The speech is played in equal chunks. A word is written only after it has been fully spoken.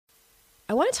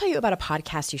I want to tell you about a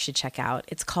podcast you should check out.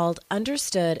 It's called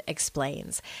Understood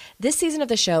Explains. This season of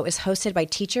the show is hosted by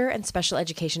teacher and special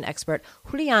education expert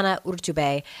Juliana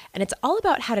Urtubey, and it's all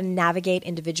about how to navigate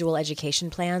individual education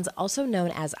plans, also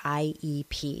known as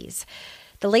IEPs.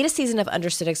 The latest season of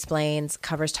Understood Explains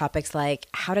covers topics like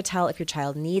how to tell if your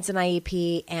child needs an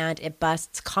IEP, and it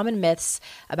busts common myths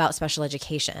about special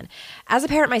education. As a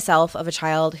parent myself of a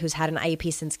child who's had an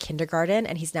IEP since kindergarten,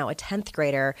 and he's now a 10th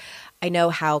grader, I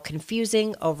know how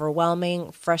confusing,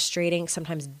 overwhelming, frustrating,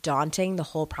 sometimes daunting the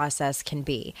whole process can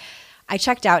be. I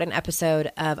checked out an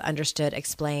episode of Understood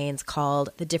Explains called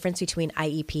The Difference Between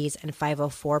IEPs and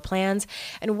 504 Plans.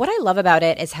 And what I love about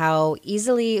it is how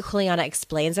easily Juliana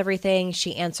explains everything.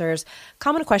 She answers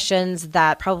common questions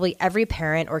that probably every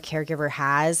parent or caregiver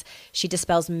has. She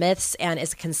dispels myths and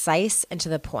is concise and to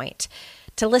the point.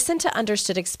 To listen to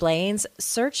Understood Explains,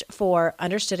 search for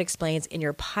Understood Explains in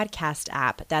your podcast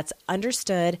app. That's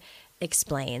Understood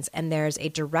Explains. And there's a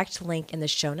direct link in the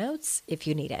show notes if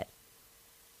you need it.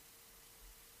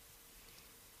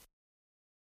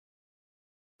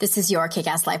 This is your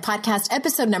Kick-Ass Life podcast,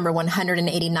 episode number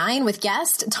 189 with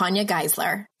guest Tanya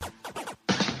Geisler.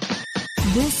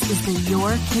 This is the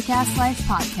Your Kick-Ass Life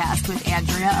podcast with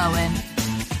Andrea Owen,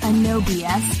 a no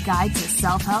BS guide to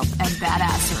self-help and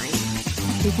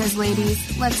badassery. Because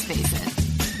ladies, let's face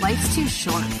it, life's too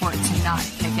short for it to not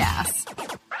kick ass.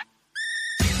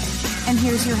 And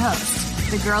here's your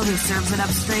host, the girl who serves it up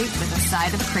straight with a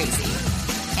side of crazy,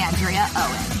 Andrea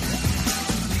Owen.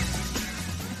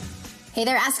 Hey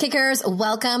there, ass kickers.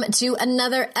 Welcome to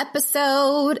another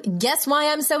episode. Guess why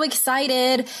I'm so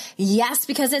excited? Yes,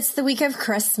 because it's the week of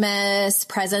Christmas,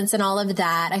 presents and all of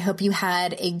that. I hope you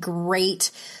had a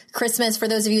great Christmas for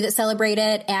those of you that celebrate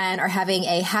it and are having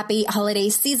a happy holiday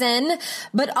season.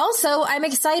 But also I'm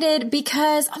excited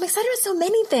because I'm excited with so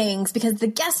many things, because the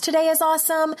guest today is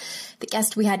awesome. The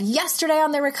guest we had yesterday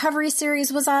on the recovery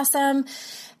series was awesome.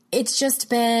 It's just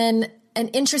been an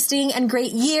interesting and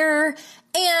great year.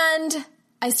 And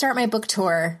I start my book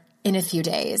tour in a few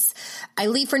days. I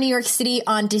leave for New York City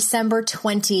on December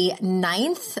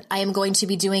 29th. I am going to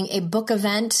be doing a book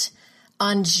event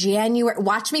on January.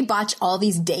 Watch me botch all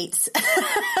these dates.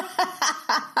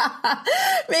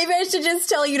 Maybe I should just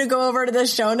tell you to go over to the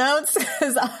show notes,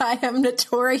 because I am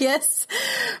notorious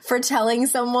for telling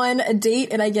someone a date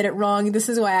and I get it wrong. This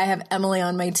is why I have Emily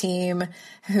on my team,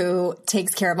 who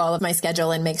takes care of all of my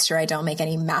schedule and makes sure I don't make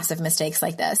any massive mistakes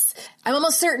like this. I'm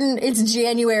almost certain it's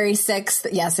January 6th.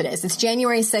 Yes, it is. It's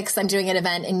January 6th. I'm doing an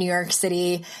event in New York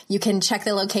City. You can check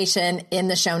the location in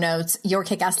the show notes.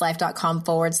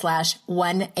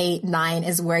 yourkickasslife.com/189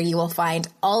 is where you will find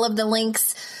all of the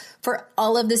links for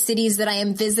all of the cities that I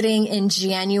am visiting in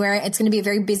January. It's going to be a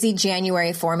very busy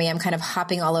January for me. I'm kind of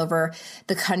hopping all over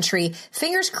the country.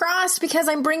 Fingers crossed, because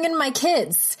I'm bringing my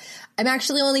kids. I'm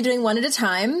actually only doing one at a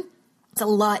time. It's a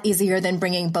lot easier than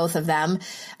bringing both of them.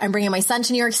 I'm bringing my son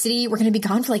to New York City. We're going to be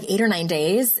gone for like 8 or 9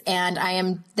 days. And I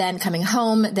am then coming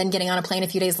home, then getting on a plane a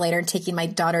few days later, taking my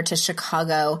daughter to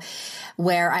Chicago,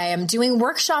 where I am doing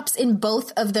workshops in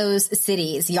both of those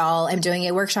cities. Y'all, I'm doing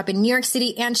a workshop in New York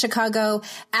City and Chicago.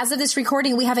 As of this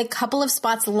recording, we have a couple of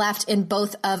spots left in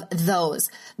both of those.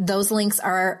 Those links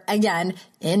are, again,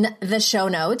 in the show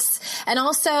notes. And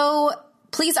also,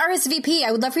 please RSVP.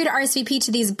 I would love for you to RSVP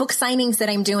to these book signings that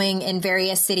I'm doing in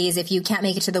various cities. If you can't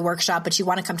make it to the workshop, but you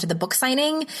want to come to the book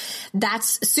signing,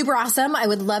 that's super awesome. I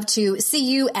would love to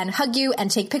see you and hug you and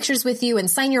take pictures with you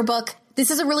and sign your book. This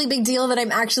is a really big deal that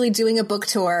I'm actually doing a book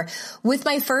tour. With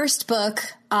my first book,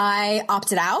 I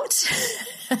opted out.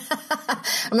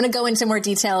 I'm going to go into more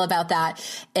detail about that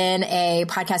in a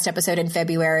podcast episode in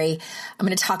February. I'm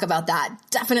going to talk about that.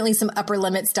 Definitely some upper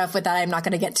limit stuff with that. I'm not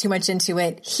going to get too much into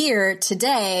it here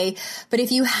today. But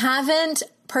if you haven't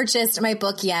purchased my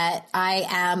book yet, I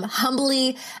am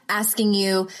humbly asking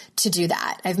you to do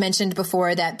that. I've mentioned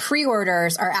before that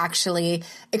pre-orders are actually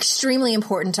extremely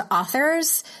important to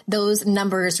authors. Those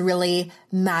numbers really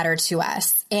matter to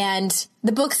us. And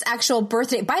the book's actual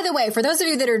birthday, by the way, for those of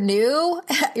you that are new,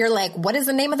 you're like, what is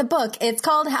the name of the book? It's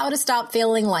called How to Stop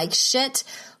Feeling Like Shit,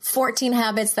 14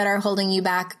 Habits That Are Holding You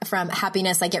Back from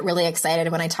Happiness. I get really excited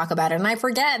when I talk about it, and I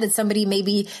forget that somebody,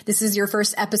 maybe this is your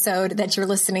first episode that you're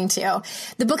listening to.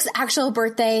 The book's actual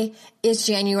birthday is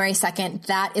January 2nd.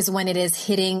 That is when it is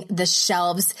hitting the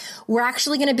shelves. We're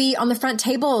actually going to be on the front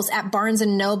tables at Barnes &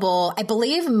 Noble. I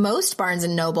believe most Barnes &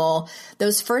 Noble,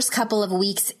 those first couple of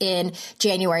weeks in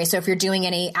January. So if you're doing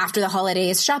any after the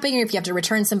holidays shopping, or if you have to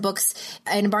return some books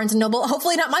in Barnes & Noble,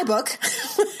 hopefully not my book.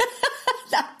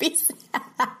 That'd be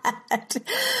sad.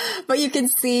 But you can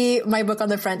see my book on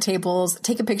the front tables.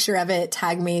 Take a picture of it,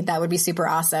 tag me. That would be super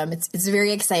awesome. It's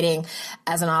very exciting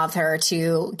as an author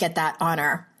to get that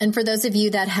honor. And for those of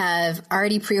you that have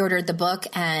already pre-ordered the book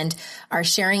and are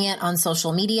sharing it on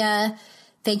social media,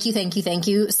 thank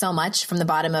you so much from the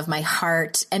bottom of my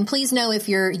heart. And please know if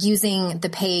you're using the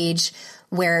page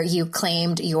where you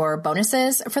claimed your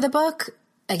bonuses for the book,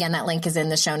 again, that link is in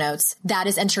the show notes. That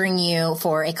is entering you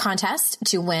for a contest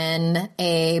to win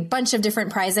a bunch of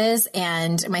different prizes.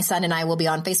 And my son and I will be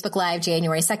on Facebook Live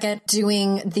January 2nd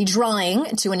doing the drawing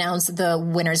to announce the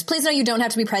winners. Please know you don't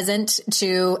have to be present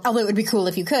although it would be cool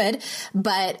if you could,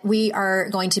 but we are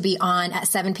going to be on at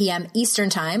 7 p.m. Eastern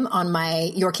time on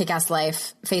my Your Kick-Ass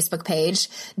Life Facebook page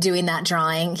doing that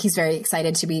drawing. He's very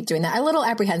excited to be doing that. A little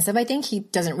apprehensive. I think he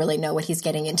doesn't really know what he's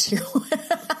getting into.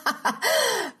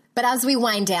 But as we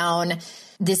wind down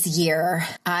this year,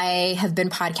 I have been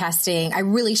podcasting. I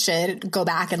really should go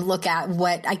back and look at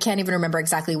I can't even remember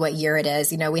exactly what year it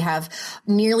is. We have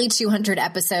nearly 200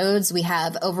 episodes. We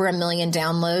have over 1 million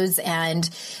downloads. And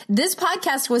this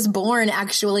podcast was born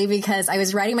actually because I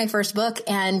was writing my first book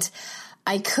and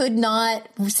I could not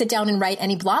sit down and write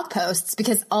any blog posts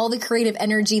because all the creative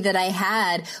energy that I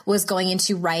had was going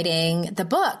into writing the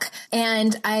book.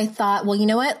 And I thought, well, you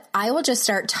know what? I will just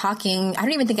start talking. I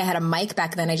don't even think I had a mic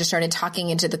back then. I just started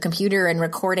talking into the computer and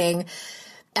recording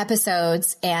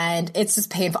episodes, and it's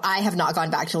just painful. I have not gone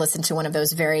back to listen to one of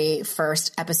those very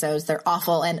first episodes. They're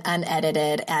awful and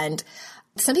unedited, and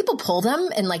some people pull them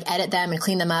and edit them and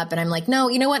clean them up. And I'm like, no,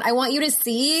 you know what? I want you to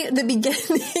see the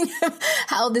beginning of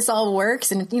how this all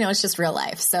works. And, it's just real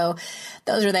life. So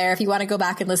those are there if you want to go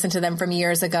back and listen to them from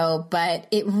years ago. But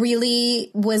it really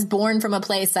was born from a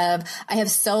place of I have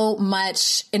so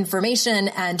much information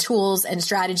and tools and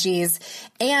strategies.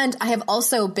 And I have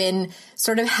also been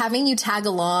sort of having you tag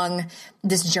along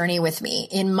this journey with me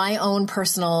in my own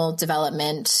personal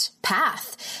development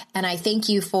path. And I thank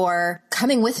you for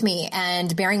coming with me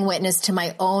and bearing witness to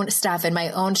my own stuff and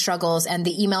my own struggles and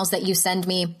the emails that you send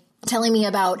me telling me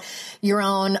about your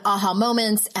own aha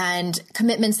moments and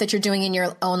commitments that you're doing in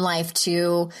your own life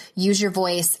to use your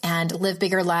voice and live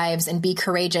bigger lives and be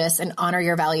courageous and honor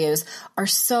your values are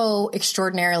so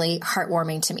extraordinarily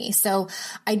heartwarming to me. So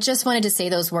I just wanted to say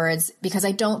those words because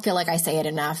I don't feel like I say it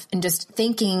enough, and just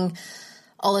thanking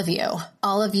all of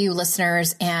you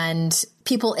listeners and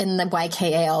people in the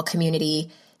YKAL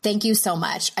community. Thank you so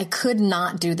much. I could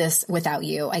not do this without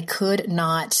you. I could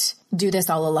not do this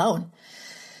all alone.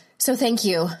 So thank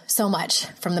you so much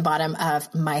from the bottom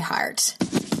of my heart.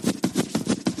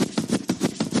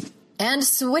 And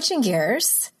switching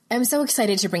gears, I'm so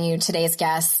excited to bring you today's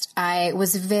guest. I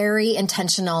was very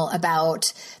intentional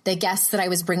about the guests that I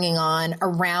was bringing on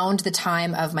around the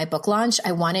time of my book launch.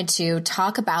 I wanted to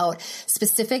talk about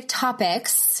specific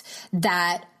topics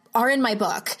that are in my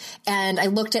book. And I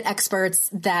looked at experts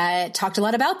that talked a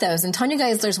lot about those. And Tanya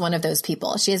Geisler's one of those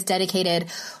people. She has dedicated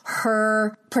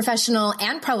her professional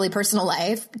and probably personal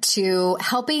life to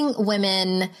helping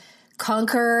women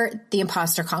conquer the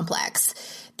imposter complex.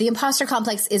 The imposter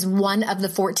complex is one of the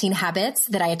 14 habits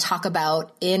that I talk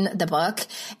about in the book.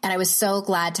 And I was so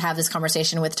glad to have this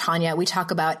conversation with Tanya. We talk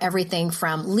about everything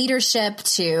from leadership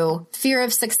to fear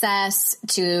of success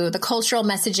to the cultural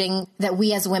messaging that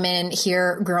we as women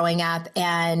hear growing up.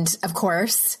 And of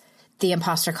course, the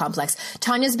imposter complex.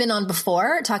 Tanya's been on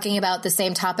before talking about the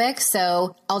same topic,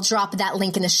 so I'll drop that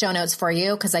link in the show notes for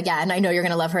you because, again, I know you're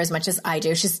going to love her as much as I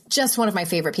do. She's just one of my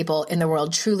favorite people in the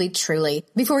world, truly, truly.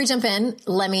 Before we jump in,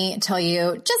 let me tell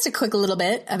you just a quick little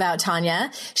bit about Tanya.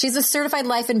 She's a certified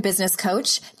life and business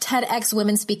coach, TEDx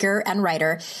women speaker and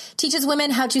writer, teaches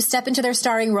women how to step into their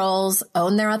starring roles,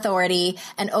 own their authority,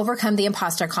 and overcome the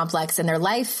imposter complex in their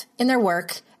life, in their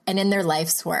work, and in their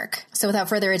life's work. So without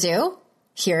further ado,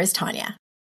 here is Tanya.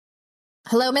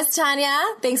 Hello, Miss Tanya.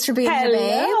 Thanks for being here,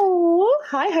 babe. Hello.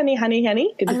 Hi, honey.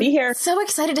 Good to be here. So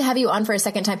excited to have you on for a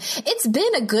second time. It's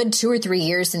been a good 2 or 3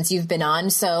 years since you've been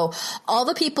on. So all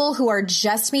the people who are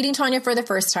just meeting Tanya for the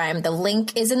first time, the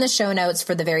link is in the show notes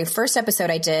for the very first episode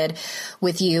I did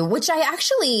with you, which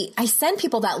I send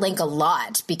people that link a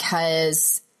lot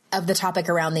because of the topic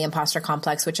around the imposter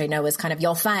complex, which I know is kind of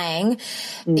your thing.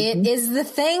 Mm-hmm. It is the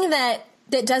thing that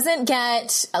doesn't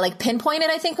get pinpointed,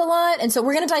 I think, a lot. And so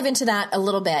we're going to dive into that a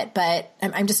little bit, but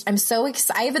I'm so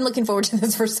excited. I've been looking forward to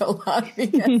this for so long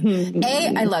because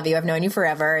A, I love you. I've known you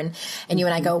forever. And you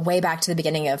and I go way back to the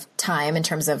beginning of time in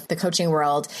terms of the coaching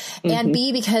world. And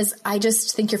B, because I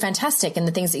just think you're fantastic in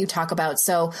the things that you talk about.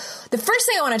 So the first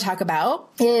thing I want to talk about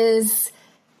is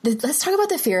let's talk about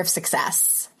the fear of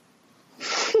success.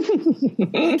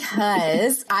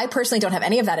 Because I personally don't have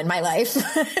any of that in my life.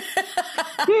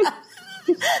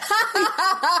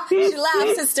 She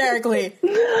laughs hysterically.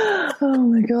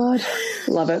 Oh my God.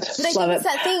 Love it. But I think it's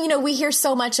that thing, we hear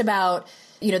so much about,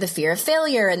 the fear of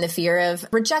failure and the fear of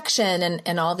rejection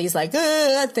and all these like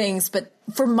things. But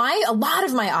for a lot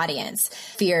of my audience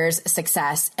fears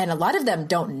success, and a lot of them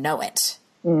don't know it.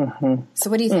 Mm-hmm. So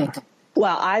what do you think?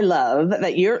 Well, I love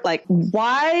that you're like,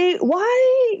 why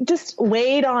just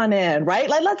wade on in, right?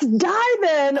 Like, let's dive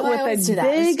in with a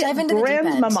big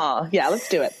grandmama. Yeah, let's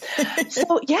do it.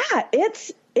 So yeah,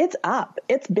 it's up,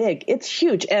 it's big, it's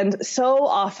huge. And so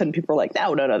often people are like,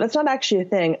 no, that's not actually a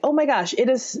thing. Oh my gosh, it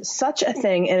is such a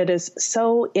thing. And it is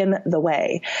so in the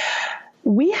way.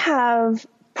 We have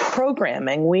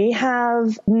programming, we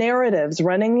have narratives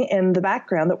running in the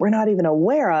background that we're not even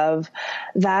aware of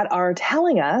that are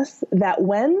telling us that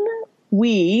when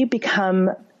we become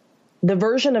the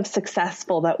version of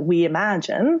successful that we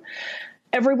imagine,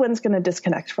 everyone's going to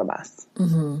disconnect from us.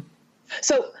 Mm-hmm.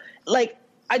 So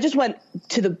I just went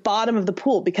to the bottom of the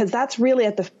pool because that's really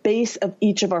at the base of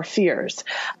each of our fears.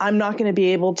 I'm not going to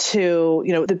be able to,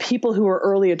 the people who are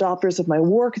early adopters of my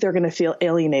work, they're going to feel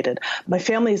alienated. My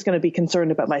family is going to be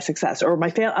concerned about my success, or I'm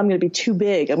going to be too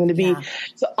big. I'm going to be,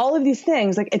 so all of these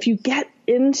things, like if you get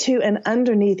into and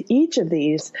underneath each of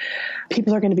these,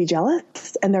 people are going to be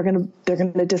jealous and they're going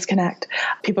to disconnect.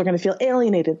 People are going to feel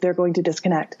alienated. They're going to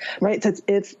disconnect, right? So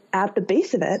it's at the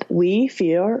base of it. We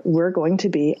fear we're going to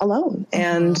be alone.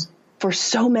 And for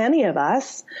so many of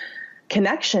us,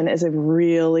 connection is a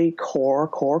really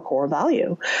core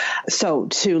value. So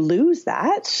to lose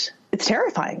that, it's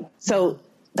terrifying. So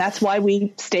that's why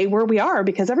we stay where we are,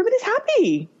 because everybody's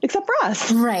happy except for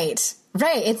us. Right.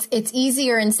 It's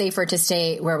easier and safer to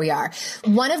stay where we are.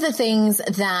 One of the things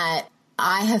that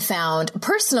I have found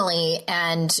personally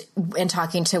and in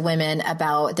talking to women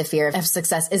about the fear of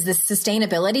success is the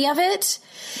sustainability of it.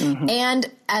 Mm-hmm.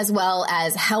 And as well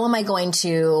as how am I going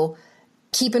to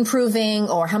keep improving,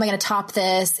 or how am I going to top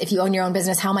this? If you own your own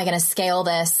business, how am I going to scale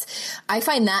this? I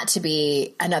find that to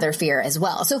be another fear as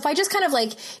well. So if I just kind of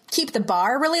like keep the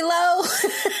bar really low,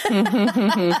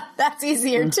 that's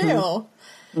easier too.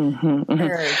 Mm-hmm,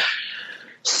 mm-hmm.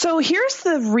 So here's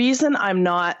the reason I'm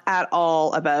not at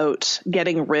all about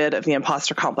getting rid of the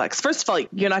imposter complex. First of all,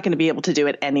 you're not going to be able to do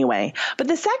it anyway. But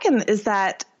the second is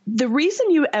that the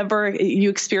reason you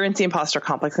experience the imposter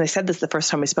complex, and I said this the first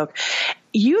time we spoke,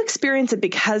 you experience it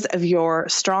because of your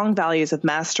strong values of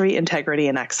mastery, integrity,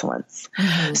 and excellence.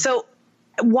 Mm-hmm. So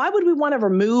why would we want to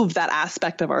remove that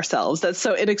aspect of ourselves that's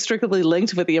so inextricably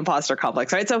linked with the imposter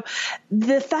complex, right? So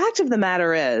the fact of the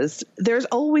matter is there's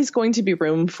always going to be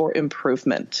room for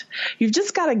improvement. You've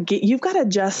got to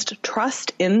just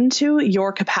trust into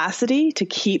your capacity to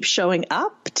keep showing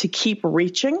up, to keep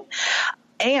reaching.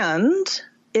 And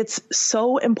it's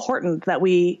so important that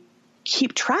we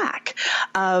keep track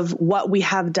of what we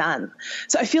have done.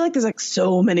 So I feel like there's like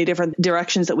so many different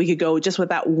directions that we could go just with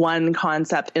that one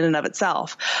concept in and of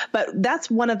itself. But that's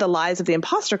one of the lies of the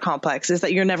imposter complex, is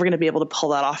that you're never going to be able to pull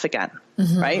that off again.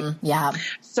 Mm-hmm. Right? Yeah.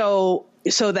 So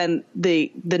then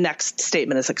the next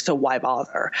statement is like, so why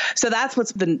bother? So that's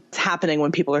what's been happening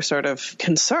when people are sort of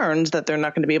concerned that they're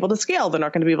not going to be able to scale. They're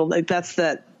not going to be able to, that's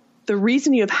the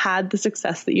reason you have had the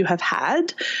success that you have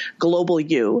had, global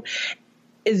you,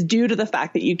 is due to the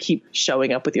fact that you keep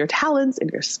showing up with your talents and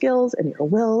your skills and your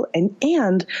will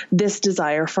and this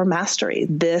desire for mastery,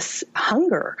 this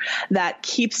hunger that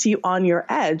keeps you on your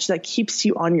edge, that keeps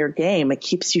you on your game, it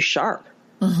keeps you sharp.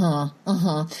 Mm-hmm,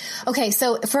 mm-hmm. Okay.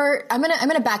 So I'm going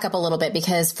to back up a little bit,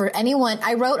 because for anyone,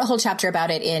 I wrote a whole chapter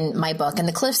about it in my book, and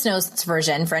the Cliff's Notes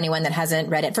version, for anyone that hasn't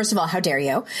read it. First of all, how dare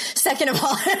you? Second of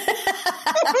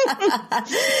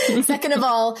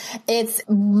all, it's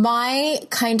my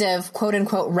kind of quote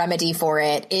unquote remedy for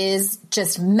it is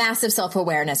just massive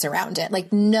self-awareness around it.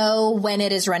 Like, know when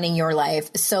it is running your life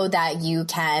so that you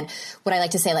can, what I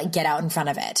like to say, like, get out in front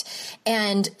of it.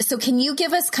 And so can you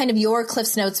give us kind of your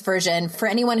Cliff's Notes version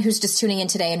for anyone who's just tuning in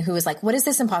today and who is like, what is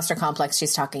this imposter complex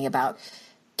she's talking about?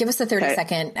 Give us a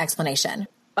 30-second explanation.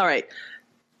 All right.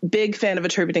 Big fan of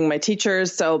attributing my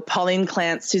teachers. So Pauline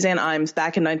Clance, Suzanne Imes,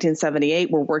 back in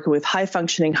 1978, were working with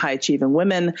high-functioning, high-achieving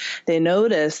women. They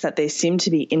noticed that they seemed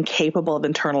to be incapable of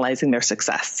internalizing their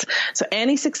success. So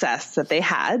any success that they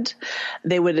had,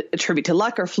 they would attribute to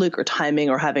luck or fluke or timing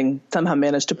or having somehow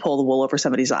managed to pull the wool over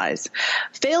somebody's eyes.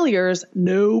 Failures,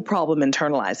 no problem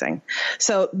internalizing.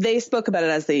 So they spoke about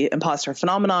it as the imposter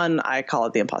phenomenon. I call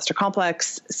it the imposter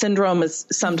complex. Syndrome is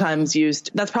sometimes used.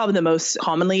 That's probably the most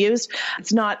commonly used.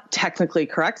 It's not not technically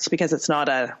correct because it's not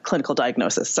a clinical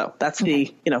diagnosis. So that's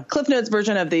the, Cliff Notes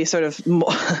version of the sort of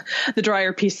more, the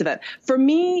drier piece of it. For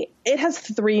me, it has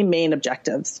three main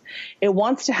objectives. It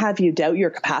wants to have you doubt your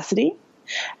capacity.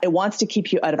 It wants to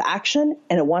keep you out of action,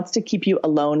 and it wants to keep you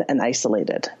alone and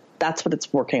isolated. That's what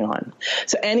it's working on.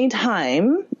 So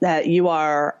anytime that you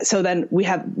are, so then we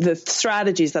have the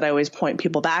strategies that I always point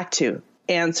people back to,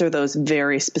 answer those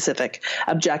very specific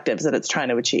objectives that it's trying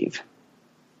to achieve.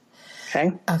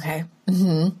 Okay. Okay.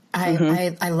 Mm-hmm.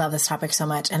 I love this topic so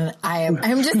much. And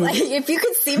I'm just like, if you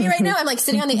could see me right now, I'm like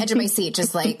sitting on the edge of my seat,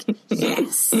 just like,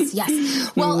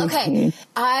 yes. Well, okay.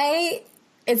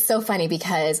 It's so funny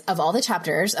because of all the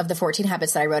chapters of the 14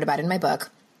 habits that I wrote about in my book,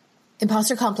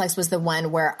 imposter complex was the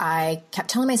one where I kept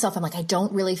telling myself, I'm like, I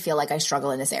don't really feel like I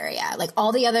struggle in this area. Like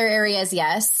all the other areas,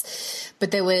 yes, but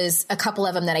there was a couple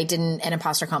of them that I didn't, and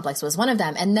imposter complex was one of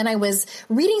them. And then I was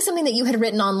reading something that you had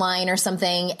written online or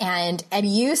something, and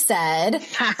you said,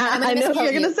 I know what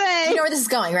you're going to say. You know where this is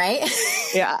going, right?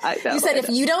 Yeah, I know. You said, if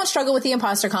you don't struggle with the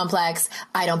imposter complex,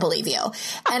 I don't believe you.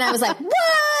 And I was like,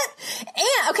 what?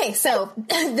 And okay, so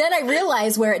then I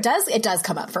realized where it does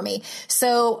come up for me.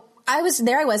 So I was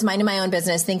minding my own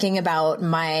business, thinking about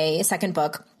my second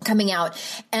book coming out.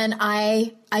 And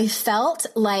I felt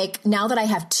like now that I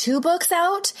have 2 books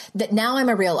out, that now I'm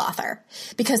a real author,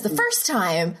 because the first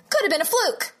time could have been a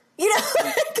fluke,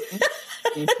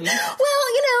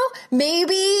 Well,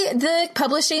 maybe the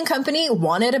publishing company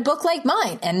wanted a book like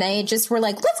mine, and they just were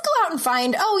like, let's go out and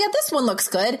find, this one looks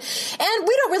good. And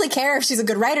we don't really care if she's a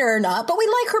good writer or not, but we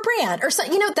like her brand or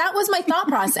something. That was my thought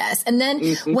process. And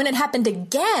then when it happened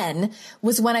again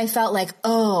was when I felt like,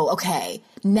 oh, okay,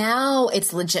 now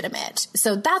it's legitimate.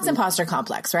 So that's imposter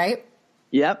complex, right?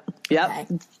 Yep. Okay.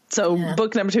 So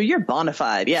book number 2, you're bona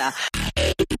fide. Yeah.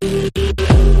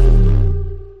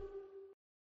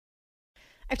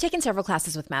 I've taken several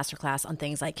classes with Masterclass on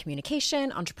things like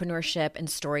communication, entrepreneurship, and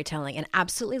storytelling, and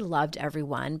absolutely loved every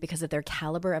one because of their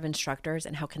caliber of instructors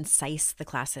and how concise the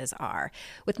classes are.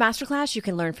 With Masterclass, you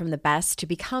can learn from the best to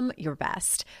become your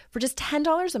best. For just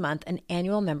 $10 a month, an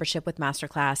annual membership with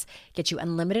Masterclass gets you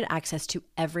unlimited access to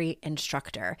every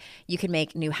instructor. You can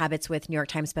make new habits with New York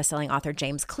Times bestselling author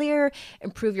James Clear,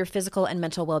 improve your physical and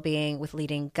mental well-being with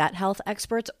leading gut health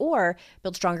experts, or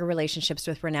build stronger relationships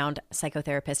with renowned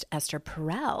psychotherapist Esther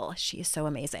Perel. She is so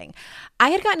amazing. I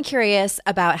had gotten curious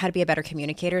about how to be a better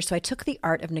communicator, so I took the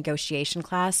Art of Negotiation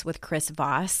class with Chris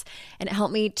Voss, and it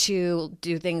helped me to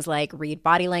do things like read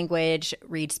body language,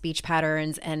 read speech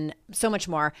patterns, and so much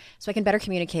more, so I can better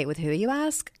communicate with who, you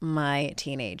ask? My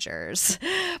teenagers.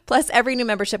 Plus, every new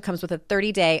membership comes with a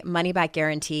 30-day money-back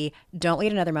guarantee. Don't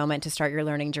wait another moment to start your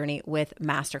learning journey with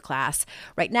Masterclass.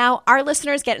 Right now, our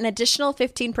listeners get an additional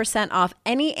 15% off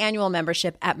any annual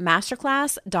membership at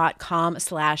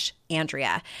masterclass.com/Andrea.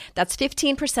 That's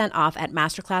 15% off at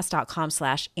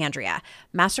masterclass.com/Andrea.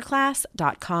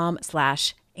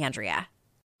 Masterclass.com/Andrea.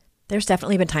 There's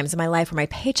definitely been times in my life where my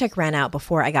paycheck ran out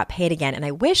before I got paid again, and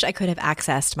I wish I could have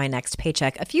accessed my next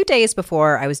paycheck a few days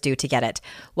before I was due to get it.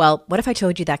 Well, what if I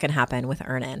told you that can happen with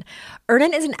Earnin?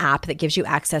 Earnin is an app that gives you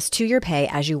access to your pay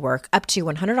as you work, up to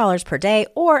 $100 per day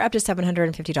or up to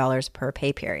 $750 per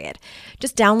pay period.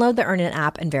 Just download the Earnin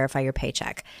app and verify your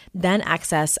paycheck. Then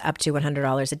access up to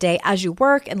 $100 a day as you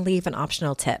work and leave an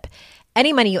optional tip.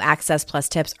 Any money you access plus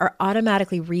tips are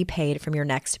automatically repaid from your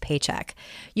next paycheck.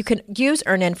 You can use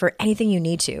Earnin for anything you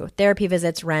need to: therapy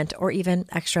visits, rent, or even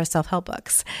extra self-help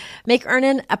books. Make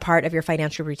Earnin a part of your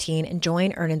financial routine and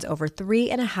join Earnin's over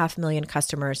 3.5 million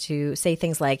customers who say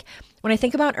things like, when I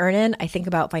think about Earnin, I think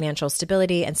about financial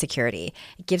stability and security.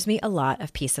 It gives me a lot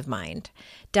of peace of mind.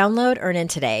 Download Earnin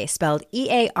today, spelled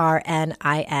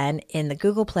EARNIN, in the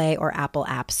Google Play or Apple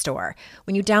App Store.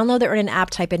 When you download the Earnin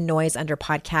app, type in Noise under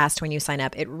podcast when you sign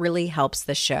up. It really helps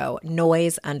the show.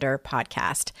 Noise under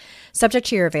podcast. Subject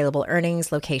to your available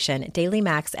earnings, location, daily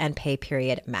max, and pay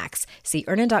period max. See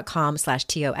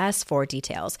earnin.com/TOS for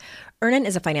details. Earnin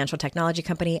is a financial technology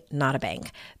company, not a bank.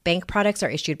 Bank products are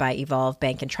issued by Evolve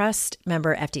Bank and Trust,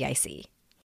 member FDIC.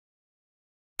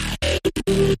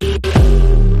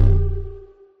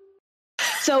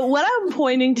 So what I'm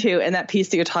pointing to in that piece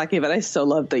that you're talking about, I so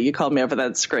love that you called me over.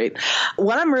 That's great.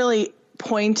 What I'm really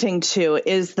pointing to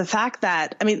is the fact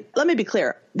that, let me be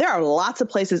clear. There are lots of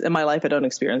places in my life I don't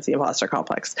experience the imposter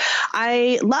complex.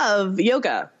 I love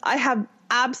yoga. I have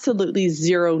absolutely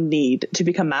zero need to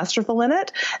become masterful in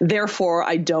it. Therefore,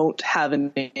 I don't have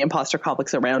an imposter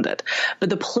complex around it. But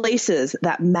the places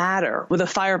that matter with a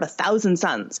fire of 1,000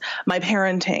 suns, my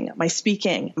parenting, my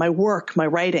speaking, my work, my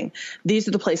writing, these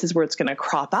are the places where it's going to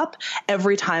crop up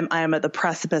every time I am at the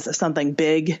precipice of something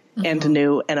big and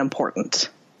new and important.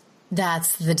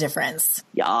 That's the difference.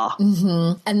 Yeah.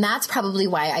 Mm-hmm. And that's probably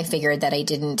why I figured that I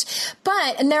didn't.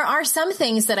 And there are some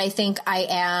things that I think I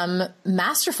am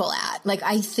masterful at. Like,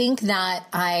 I think that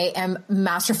I am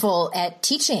masterful at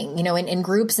teaching, in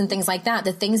groups and things like that.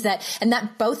 The things and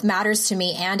that both matters to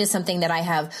me and is something that I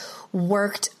have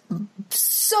worked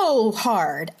so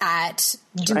hard at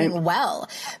doing well.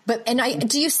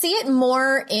 Do you see it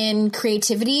more in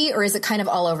creativity, or is it kind of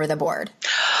all over the board?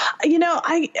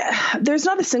 There's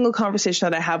not a single conversation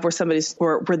that I have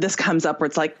where this comes up where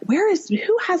it's like,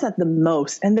 who has that the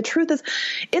most? And the truth is,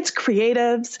 it's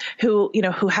creatives who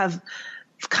have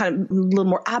kind of a little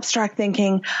more abstract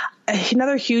thinking.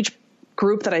 Another huge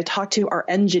group that I talk to are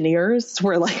engineers,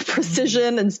 where like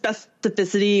precision and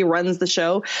specificity runs the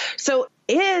show. So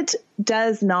it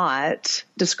does not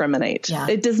discriminate. Yeah.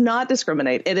 It does not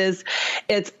discriminate.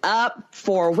 It's up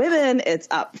for women. It's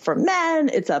up for men.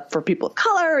 It's up for people of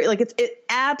color. Like it's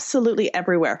absolutely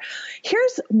everywhere.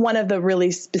 Here's one of the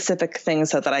really specific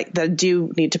things that I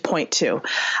do need to point to.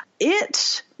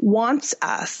 It wants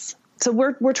us. So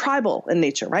we're tribal in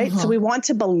nature, right? Mm-hmm. So we want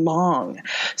to belong.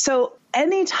 So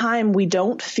anytime we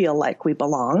don't feel like we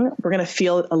belong, we're going to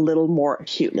feel it a little more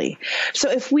acutely. So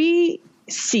if we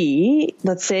see,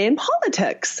 let's say in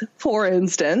politics, for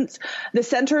instance, the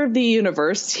center of the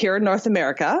universe here in North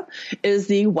America is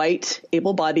the white,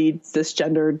 able-bodied,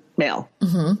 cisgendered male,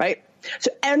 right? So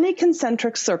any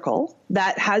concentric circle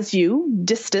that has you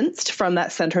distanced from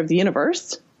that center of the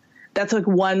universe, that's like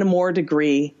one more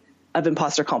degree of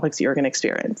imposter complex you're going to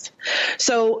experience.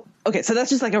 So, okay. So that's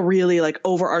just like a really like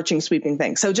overarching sweeping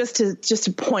thing. So just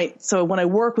to point. So when I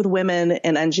work with women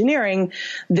in engineering,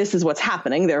 this is what's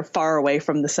happening. They're far away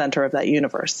from the center of that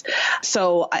universe.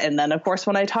 So, and then of course,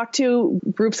 when I talk to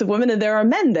groups of women and there are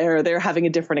men there, they're having a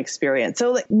different experience.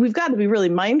 So like, we've got to be really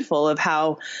mindful of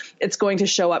how it's going to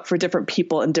show up for different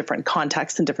people in different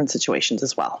contexts and different situations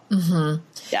as well. Mm-hmm.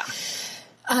 Yeah.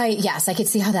 Yes, I could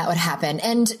see how that would happen.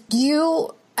 And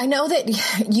I know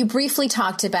that you briefly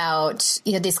talked about,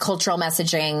 this cultural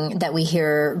messaging that we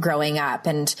hear growing up.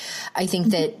 And I think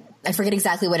that I forget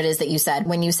exactly what it is that you said.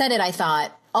 When you said it, I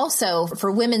thought also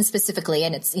for women specifically,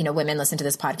 and it's, women listen to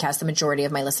this podcast, the majority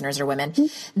of my listeners are women,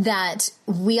 that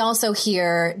we also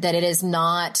hear that it's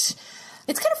kind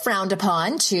of frowned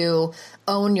upon to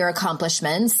own your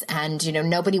accomplishments. And,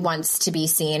 nobody wants to be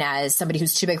seen as somebody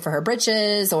who's too big for her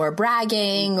britches or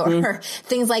bragging or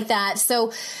things like that.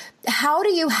 So how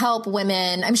do you help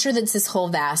women? I'm sure that's this whole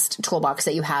vast toolbox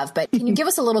that you have, but can you give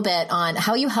us a little bit on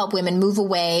how you help women move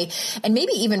away and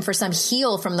maybe even for some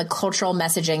heal from the cultural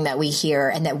messaging that we hear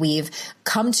and that we've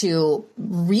come to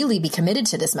really be committed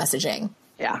to this messaging?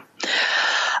 Yeah.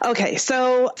 Okay.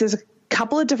 So there's a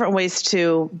couple of different ways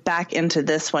to back into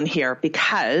this one here,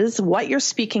 because what you're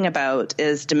speaking about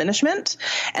is diminishment.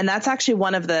 And that's actually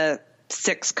one of the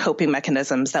 6 coping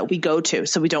mechanisms that we go to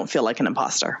so we don't feel like an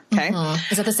imposter. Okay.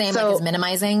 Mm-hmm. Is that the same like as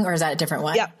minimizing, or is that a different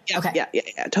one? Yeah. Okay.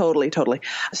 Yeah. Totally.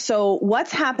 So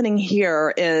what's happening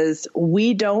here is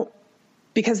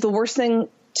because the worst thing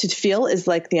to feel is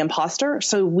like the imposter.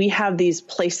 So we have these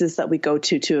places that we go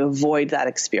to avoid that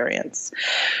experience.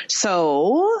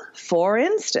 So for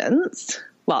instance,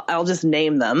 well, I'll just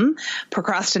name them.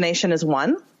 Procrastination is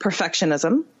one,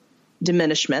 perfectionism,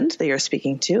 diminishment that you're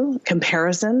speaking to,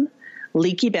 comparison,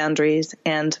 leaky boundaries,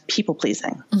 and people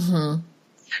pleasing. Mm-hmm.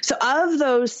 So of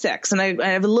those 6, and I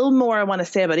have a little more I want to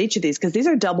say about each of these, because these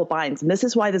are double binds. And this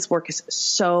is why this work is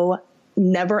so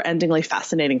never endingly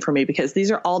fascinating for me, because these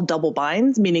are all double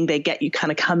binds, meaning they get you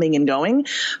kind of coming and going.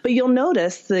 But you'll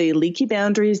notice the leaky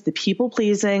boundaries, the people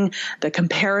pleasing, the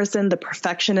comparison, the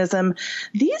perfectionism,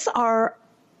 these are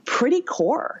pretty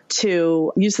core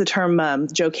to use the term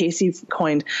Joe Casey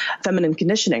coined feminine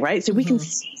conditioning, right? So we can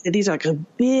see that these are like a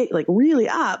big, like really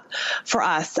up for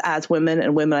us as women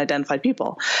and women identified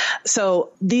people. So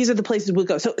these are the places we'll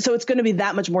go. So it's going to be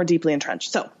that much more deeply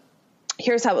entrenched. So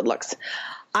here's how it looks.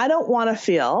 I don't want to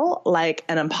feel like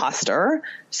an imposter.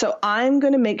 So I'm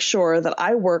going to make sure that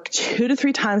I work 2 to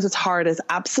 3 times as hard as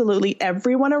absolutely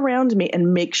everyone around me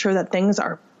and make sure that things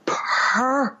are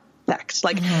perfect.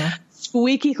 Like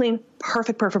squeaky clean,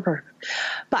 perfect.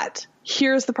 But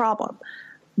here's the problem.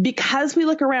 Because we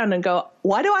look around and go,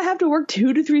 why do I have to work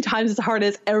 2 to 3 times as hard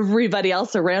as everybody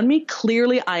else around me?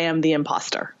 Clearly, I am the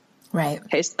imposter. Right.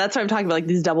 Okay. So that's what I'm talking about, like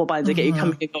these double binds that get you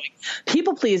coming and going.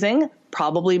 People pleasing,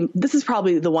 this is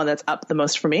probably the one that's up the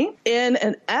most for me, in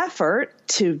an effort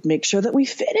to make sure that we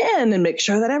fit in and make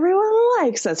sure that everyone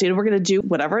likes us. We're going to do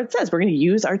whatever it says. We're going to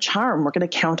use our charm. We're going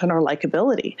to count on our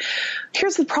likability.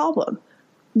 Here's the problem.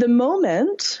 The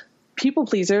moment people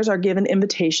pleasers are given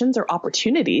invitations or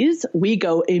opportunities, we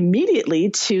go immediately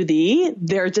to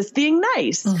they're just being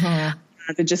nice. Mm-hmm.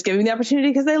 They're just giving the opportunity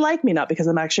because they like me, not because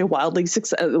I'm actually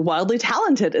wildly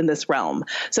talented in this realm.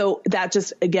 So that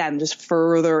just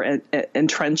further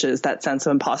entrenches that sense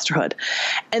of imposterhood.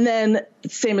 And then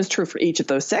same is true for each of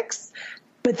those 6.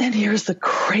 But then here's the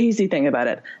crazy thing about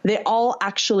it. They all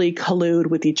actually collude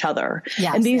with each other.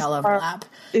 Yes, and these they all overlap.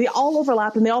 They all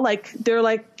overlap, and they're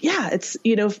like, yeah, it's,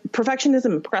 perfectionism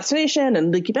and procrastination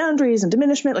and leaky boundaries and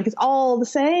diminishment. Like, it's all the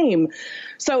same.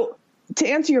 So to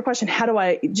answer your question, how do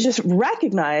I just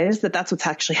recognize that that's what's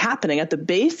actually happening? At the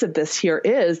base of this here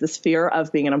is this fear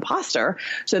of being an imposter.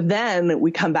 So then we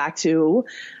come back to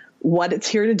what it's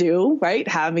here to do, right?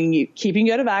 Keeping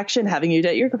you out of action, having you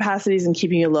doubt your capacities, and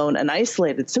keeping you alone and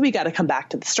isolated. So we got to come back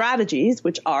to the strategies,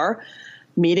 which are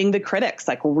meeting the critics,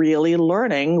 like really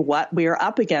learning what we are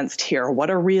up against here. What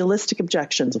are realistic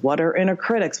objections? What are inner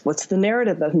critics? What's the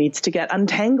narrative that needs to get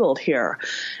untangled here?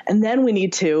 And then we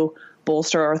need to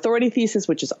bolster our authority thesis,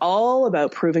 which is all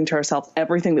about proving to ourselves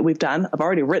everything that we've done. I've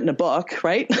already written a book,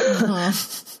 right? Uh-huh.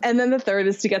 And then the third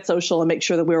is to get social and make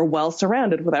sure that we're well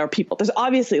surrounded with our people. There's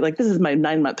obviously, this is my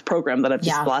 9-month program that I've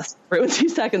just blasted through in 2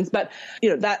 seconds, but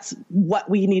that's what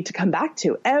we need to come back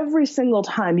to. Every single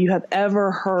time you have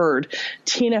ever heard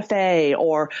Tina Fey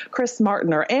or Chris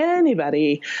Martin or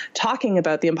anybody talking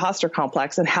about the imposter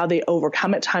complex and how they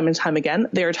overcome it time and time again,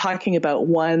 they're talking about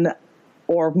one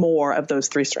or more of those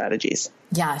 3 strategies.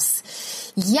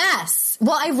 Yes.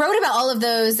 Well, I wrote about all of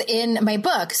those in my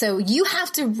book. So you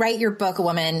have to write your book,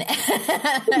 woman.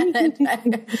 I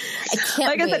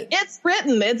can't wait. I said, it's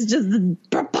written. It's just the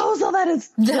proposal that is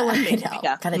killing me. I know.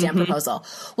 Yeah. God, the damn proposal.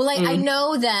 Well, I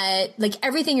know that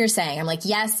everything you're saying, I'm like,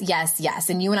 yes.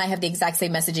 And you and I have the exact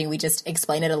same messaging. We just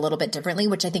explain it a little bit differently,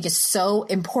 which I think is so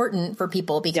important for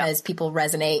people because people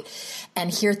resonate and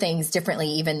hear things differently,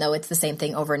 even though it's the same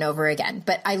thing over and over again.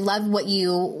 But I love what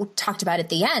you talked about at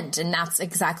the end. And that's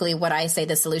exactly what I say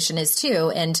the solution is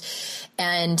too. And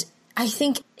I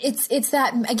think it's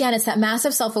that, again, it's that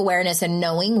massive self-awareness and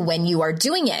knowing when you are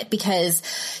doing it, because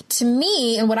to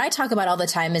me, and what I talk about all the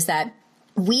time is that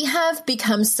we have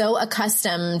become so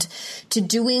accustomed to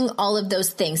doing all of those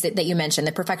things that you mentioned,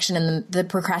 the perfection and the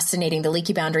procrastinating, the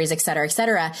leaky boundaries, et cetera,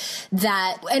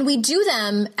 and we do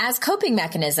them as coping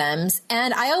mechanisms.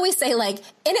 And I always say and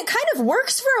it kind of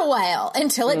works for a while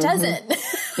until it doesn't.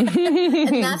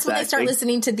 And that's when they start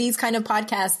listening to these kind of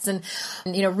podcasts and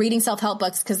reading self-help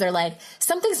books, because they're like,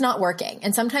 something's not working.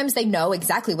 And sometimes they know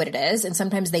exactly what it is, and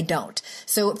sometimes they don't.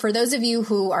 So for those of you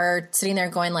who are sitting there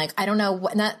going I don't know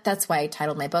what, that's why I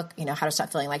titled my book, How to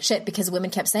Stop Feeling Like Shit, because women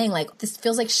kept saying this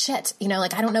feels like shit,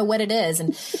 I don't know what it is.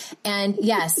 And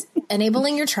yes,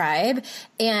 enabling your tribe.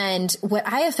 And what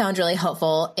I have found really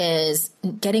helpful is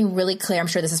getting really clear. I'm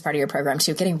sure this is part of your program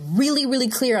too, getting really, really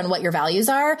clear on what your values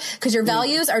are, because your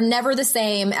values are never the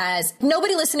same as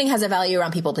nobody listening has a value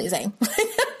around people pleasing.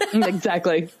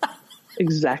 Exactly.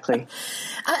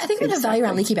 I think we have value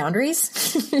around leaky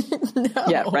boundaries. No.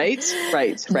 Yeah, right.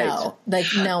 No,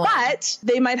 no. But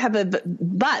they might have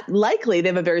likely they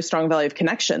have a very strong value of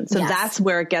connection. So that's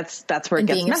where it gets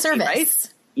being messy, of service.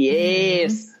 Right?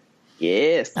 Yes. Mm-hmm.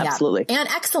 Yes, absolutely. Yeah. And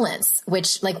excellence,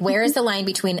 which where is the line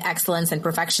between excellence and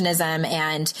perfectionism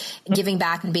and giving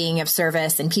back and being of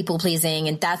service and people pleasing?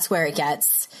 And that's where it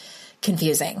gets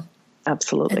confusing.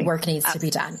 Absolutely. And work needs to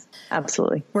be done.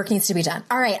 Absolutely. Work needs to be done.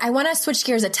 All right. I want to switch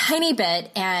gears a tiny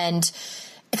bit, and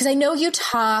because I know you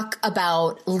talk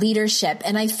about leadership,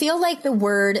 and I feel like the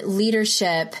word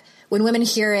leadership, when women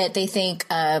hear it, they think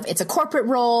of it's a corporate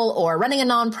role or running a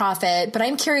nonprofit. But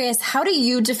I'm curious, how do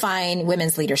you define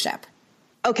women's leadership?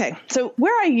 Okay. So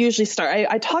where I usually start,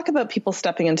 I talk about people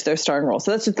stepping into their starring role.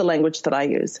 So that's just the language that I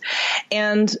use.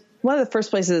 And one of the first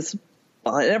places,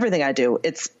 well, in everything I do,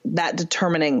 it's that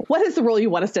determining what is the role you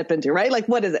want to step into, right?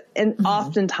 What is it? And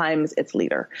oftentimes it's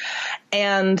leader.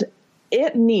 And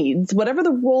it needs, whatever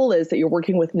the role is that you're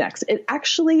working with next,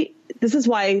 this is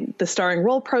why the starring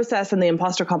role process and the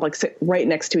imposter complex sit right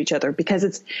next to each other, because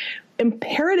it's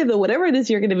imperative that whatever it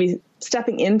is you're going to be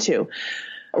stepping into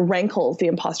rankles the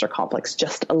imposter complex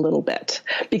just a little bit,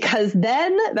 because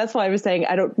then that's why I was saying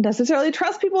I don't necessarily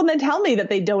trust people when they tell me that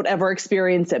they don't ever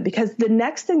experience it, because the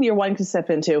next thing you're wanting to step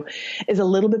into is a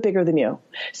little bit bigger than you.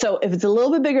 So if it's a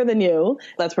little bit bigger than you,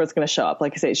 that's where it's going to show up.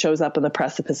 Like I say, it shows up in the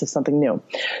precipice of something new.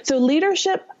 So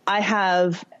leadership, I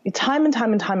have time and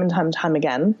time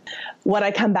again, what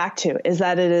I come back to is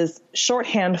that it is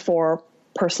shorthand for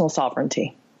personal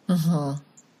sovereignty. Mm-hmm.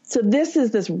 So this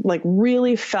is this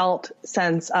really felt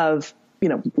sense of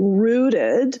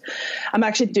rooted. I'm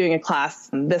actually doing a class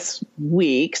this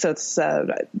week, so it's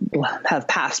have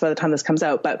passed by the time this comes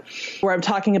out, but where I'm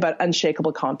talking about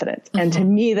unshakable confidence. Mm-hmm. And to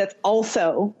me, that's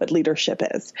also what leadership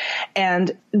is.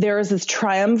 And there is this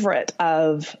triumvirate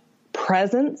of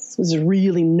presence, is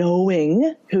really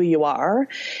knowing who you are,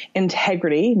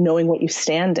 integrity, knowing what you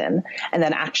stand in, and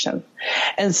then action.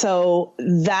 And so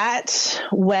that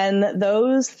when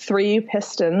those three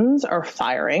pistons are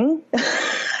firing, I'm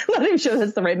not even sure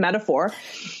that's the right metaphor,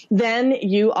 then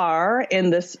you are in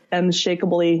this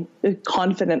unshakably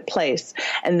confident place.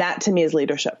 And that to me is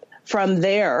leadership. From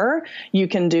there, you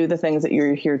can do the things that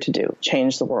you're here to do,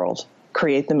 change the world,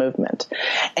 create the movement.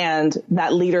 And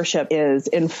that leadership is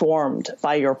informed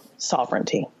by your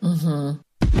sovereignty. Mm-hmm.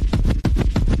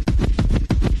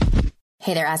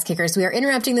 Hey there, ass kickers. We are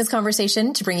interrupting this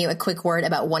conversation to bring you a quick word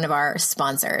about one of our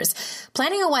sponsors.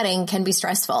 Planning a wedding can be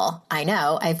stressful. I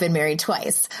know, I've been married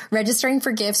twice. Registering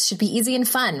for gifts should be easy and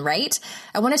fun, right?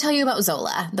 I want to tell you about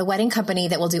Zola, the wedding company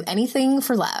that will do anything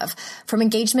for love. From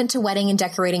engagement to wedding and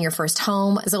decorating your first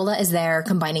home, Zola is there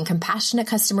combining compassionate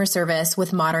customer service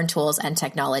with modern tools and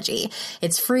technology.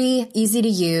 It's free, easy to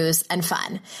use, and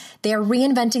fun. They are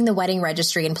reinventing the wedding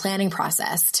registry and planning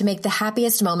process to make the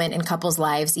happiest moment in couples'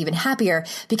 lives even happier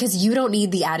because you don't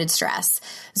need the added stress.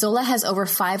 Zola has over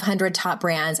 500 top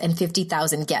brands and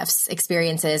 50,000 gifts,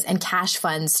 experiences, and cash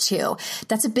funds too.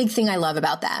 That's a big thing I love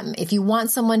about them. If you want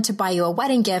someone to buy you a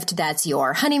wedding gift that's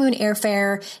your honeymoon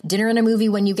airfare, dinner and a movie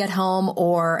when you get home,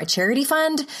 or a charity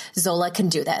fund, Zola can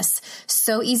do this.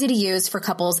 So easy to use for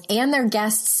couples and their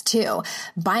guests too.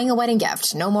 Buying a wedding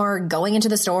gift, no more going into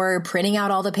the store, printing out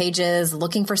all the pages,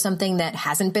 looking for something that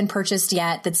hasn't been purchased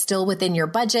yet that's still within your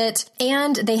budget.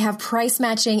 And they have price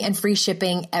matching and free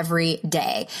shipping every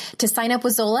day. To sign up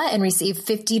with Zola and receive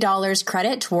 $50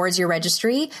 credit towards your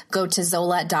registry, go to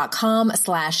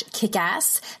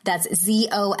zola.com/kickass. That's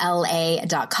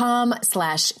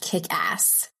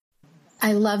ZOLA.com/kickass.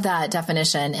 I love that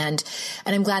definition. And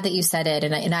I'm glad that you said it.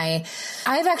 And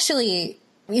I've actually,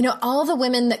 all the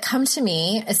women that come to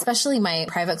me, especially my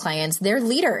private clients, they're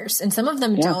leaders, and some of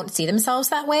them don't see themselves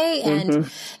that way.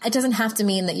 And it doesn't have to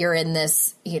mean that you're in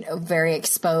this, very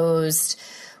exposed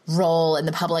role in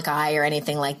the public eye or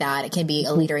anything like that. It can be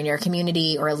a leader in your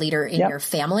community or a leader in your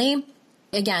family.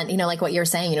 Again, like what you're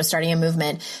saying, starting a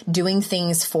movement, doing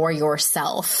things for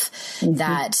yourself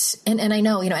that, and I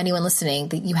know, anyone listening,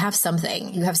 that you have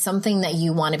something that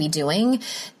you want to be doing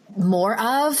more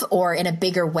of, or in a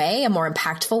bigger way, a more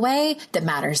impactful way that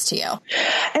matters to you. And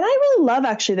I really love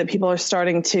actually that people are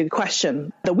starting to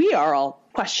question, that we are all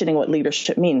questioning what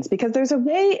leadership means, because there's a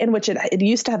way in which it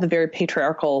used to have a very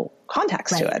patriarchal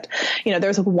context to it.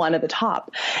 There's one at the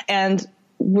top, and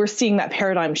we're seeing that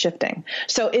paradigm shifting.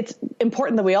 So it's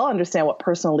important that we all understand what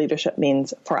personal leadership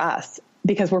means for us,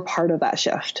 because we're part of that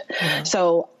shift. Mm-hmm.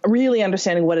 So really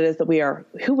understanding what it is that we are,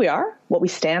 who we are, what we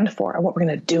stand for, and what we're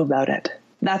going to do about it.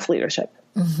 That's leadership.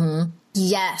 Mm-hmm.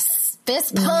 Yes.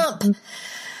 Fist pump.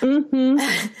 Mm-hmm.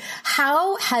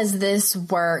 How has this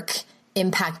work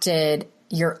impacted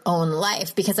your own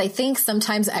life? Because I think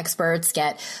sometimes experts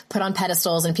get put on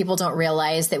pedestals and people don't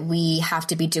realize that we have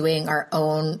to be doing our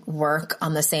own work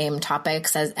on the same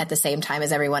topics at the same time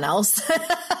as everyone else.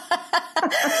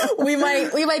 we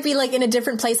might be like in a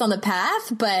different place on the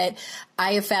path, but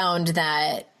I have found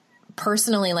that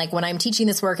personally, like when I'm teaching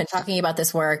this work and talking about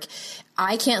this work,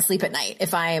 I can't sleep at night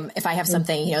if I have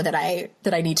something, that I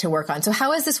need to work on. So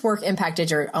how has this work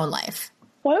impacted your own life?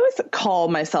 Well, I always call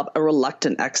myself a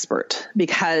reluctant expert,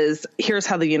 because here's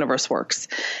how the universe works.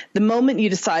 The moment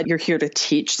you decide you're here to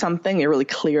teach something, you're really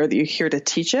clear that you're here to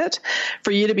teach it,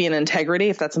 for you to be in integrity,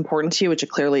 if that's important to you, which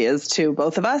it clearly is to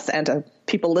both of us and to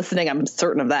people listening, I'm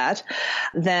certain of that,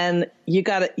 then you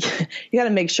gotta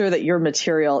make sure that your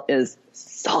material is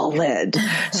solid.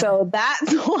 So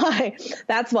that's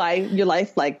why your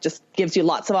life just gives you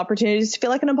lots of opportunities to feel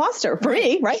like an imposter, for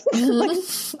me, right?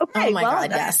 Mm-hmm. Okay, oh my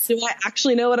God, yes. Do I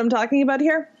actually know what I'm talking about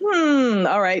here?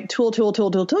 All right. Tool.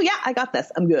 Yeah, I got this.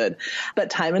 I'm good. But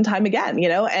time and time again,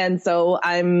 and so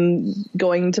I'm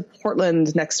going to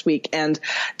Portland next week and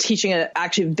teaching a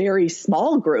actually very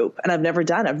small group. And I've never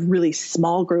done a really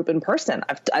small group in person.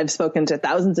 I've spoken to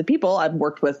thousands of people. I've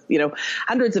worked with,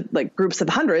 hundreds of groups of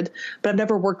 100, but I've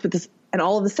never worked with this. And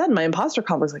all of a sudden my imposter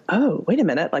complex was like, oh, wait a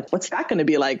minute. What's that going to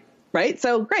be like? Right.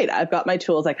 So great. I've got my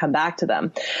tools. I come back to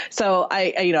them. So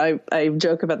I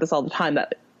joke about this all the time,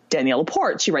 that Danielle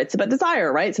Laporte, she writes about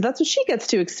desire, right? So that's what she gets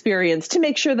to experience to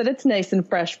make sure that it's nice and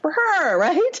fresh for her,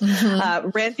 right? Mm-hmm.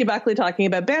 Randy Buckley talking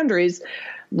about boundaries.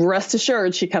 rest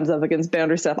assured, she comes up against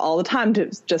boundary stuff all the time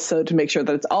to make sure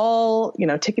that it's all,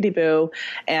 tickety-boo.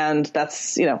 And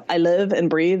that's, I live and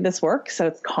breathe this work. So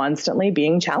it's constantly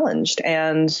being challenged,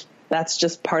 and that's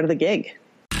just part of the gig.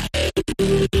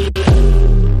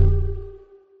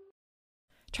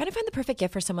 Trying to find the perfect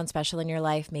gift for someone special in your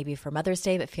life, maybe for Mother's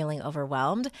Day, but feeling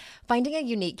overwhelmed? Finding a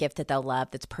unique gift that they'll love,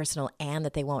 that's personal and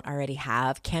that they won't already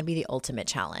have, can be the ultimate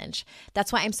challenge.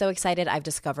 That's why I'm so excited I've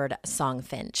discovered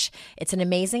Songfinch. It's an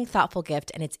amazing, thoughtful gift,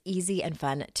 and it's easy and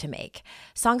fun to make.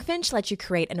 Songfinch lets you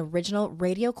create an original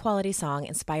radio quality song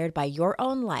inspired by your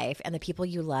own life and the people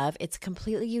you love. It's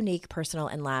completely unique, personal,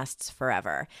 and lasts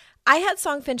forever. I had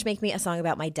Songfinch make me a song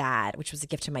about my dad, which was a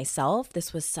gift to myself.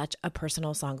 This was such a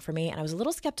personal song for me, and I was a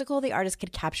little skeptical the artist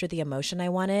could capture the emotion I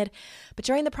wanted. But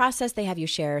during the process, they have you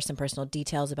share some personal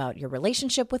details about your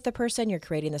relationship with the person you're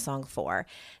creating the song for.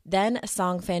 Then a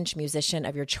Songfinch musician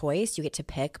of your choice, you get to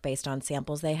pick based on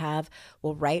samples they have,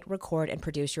 will write, record, and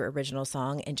produce your original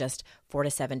song in just 4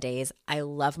 to 7 days. I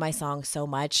love my song so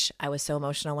much. I was so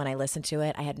emotional when I listened to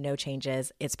it. I had no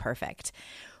changes. It's perfect.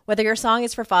 Whether your song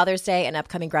is for Father's Day, an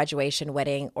upcoming graduation,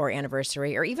 wedding, or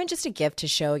anniversary, or even just a gift to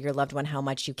show your loved one how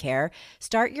much you care,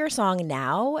 start your song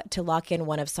now to lock in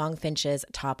one of Songfinch's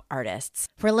top artists.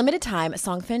 For a limited time,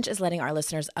 Songfinch is letting our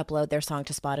listeners upload their song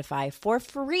to Spotify for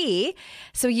free,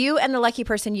 so you and the lucky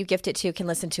person you gift it to can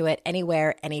listen to it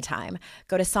anywhere, anytime.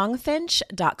 Go to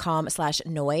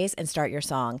songfinch.com/noise and start your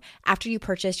song. After you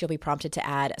purchase, you'll be prompted to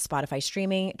add Spotify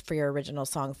streaming for your original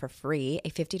song for free, a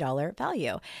 $50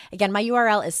 value. Again, my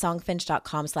URL is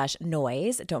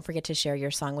songfinch.com/noise. Don't forget to share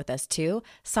your song with us too.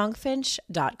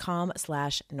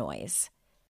 Songfinch.com/noise.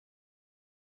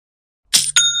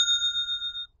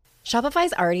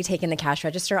 Shopify's already taken the cash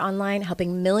register online,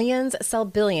 helping millions sell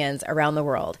billions around the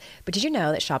world. But did you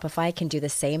know that Shopify can do the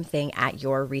same thing at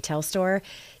your retail store?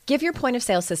 Give your point of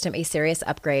sale system a serious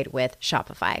upgrade with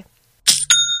Shopify.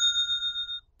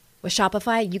 With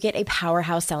Shopify, you get a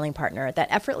powerhouse selling partner that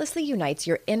effortlessly unites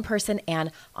your in-person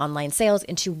and online sales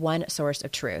into one source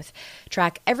of truth.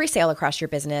 Track every sale across your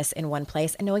business in one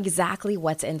place and know exactly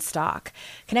what's in stock.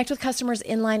 Connect with customers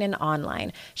inline and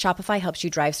online. Shopify helps you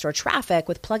drive store traffic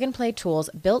with plug-and-play tools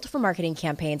built for marketing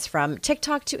campaigns from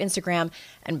TikTok to Instagram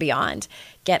and beyond.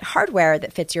 Get hardware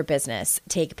that fits your business.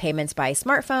 Take payments by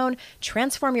smartphone,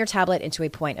 transform your tablet into a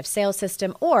point of sale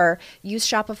system, or use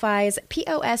Shopify's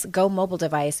POS Go mobile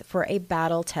device for a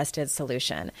battle-tested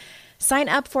solution. Sign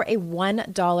up for a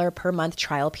 $1 per month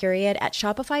trial period at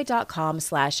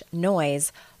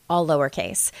shopify.com/noise, all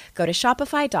lowercase. Go to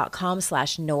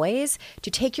shopify.com/noise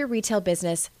to take your retail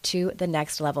business to the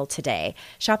next level today.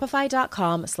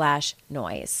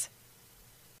 Shopify.com/noise.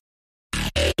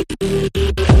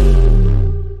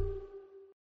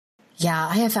 Yeah,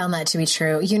 I have found that to be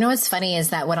true. You know, what's funny is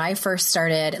that when I first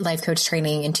started life coach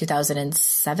training in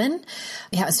 2007,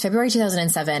 it was February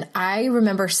 2007, I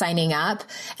remember signing up,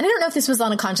 and I don't know if this was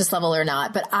on a conscious level or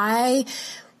not, but I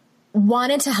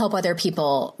wanted to help other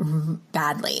people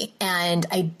badly. And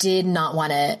I did not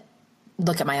want to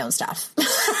look at my own stuff.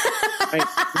 Right.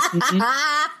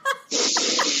 I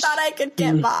thought I could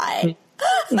get by.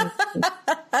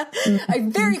 I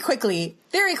very quickly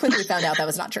found out that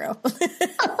was not true. I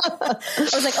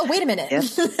was like, oh, wait a minute.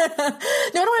 Yes. No, I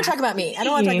don't want to talk about me. I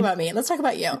don't want to talk about me. Let's talk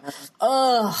about you.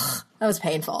 Ugh, that was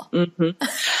painful. Mm-hmm.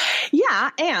 Yeah.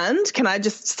 And can I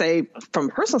just say from a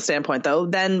personal standpoint, though,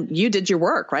 then you did your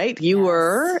work, right? You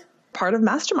were part of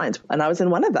masterminds, and I was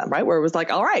in one of them, right? Where it was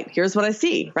like, all right, here's what I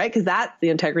see, right? Because that's the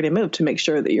integrity move, to make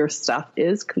sure that your stuff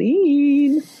is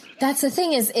clean. That's the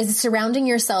thing is surrounding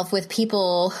yourself with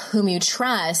people whom you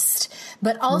trust,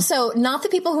 but also not the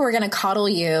people who are going to coddle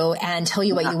you and tell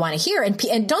you what you want to hear. And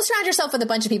don't surround yourself with a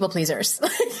bunch of people pleasers.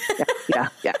 Yeah,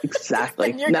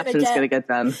 exactly. Nothing's going to get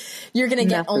done. You're going to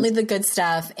get only the good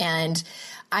stuff. And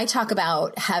I talk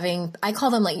about I call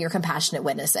them like your compassionate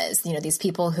witnesses, you know, these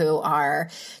people who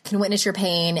can witness your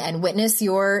pain and witness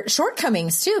your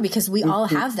shortcomings too, because we all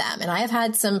have them. And I have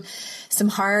had some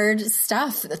hard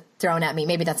stuff thrown at me.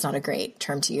 Maybe that's not a great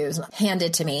term to use,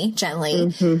 handed to me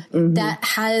gently, that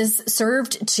has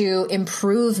served to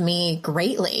improve me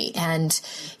greatly. And,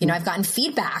 you know, I've gotten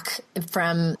feedback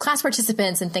from class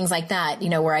participants and things like that, you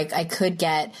know, where I could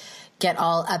get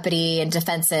all uppity and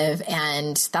defensive,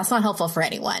 and that's not helpful for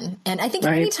anyone. And I think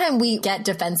anytime we get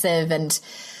defensive, and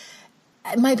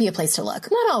it might be a place to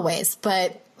look, not always,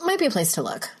 but might be a place to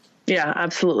look. Yeah,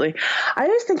 absolutely. I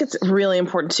just think it's really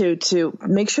important to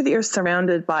make sure that you're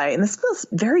surrounded by, and this feels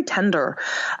very tender,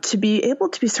 to be able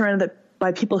to be surrounded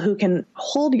by people who can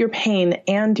hold your pain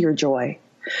and your joy.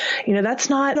 That's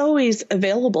not always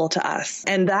available to us.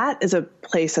 And that is a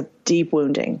place of deep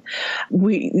wounding.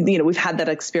 We've had that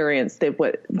experience,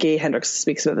 what Gay Hendricks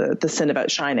speaks of, the sin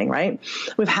about shining, right?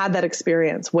 We've had that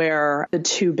experience where the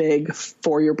too big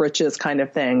for your britches kind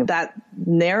of thing, that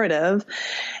narrative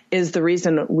is the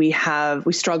reason we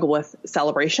struggle with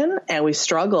celebration and we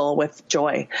struggle with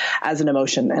joy as an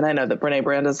emotion. And I know that Brene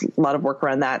Brown does a lot of work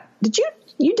around that.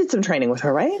 You did some training with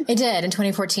her, right? I did in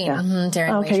 2014. Yeah.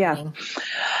 During okay,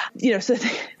 yeah. So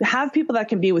have people that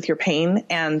can be with your pain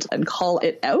and call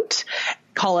it out.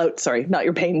 Call out, sorry, not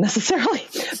your pain necessarily.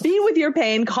 Be with your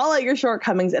pain, call out your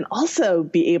shortcomings, and also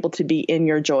be able to be in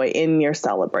your joy, in your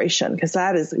celebration,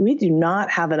 because we do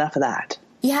not have enough of that.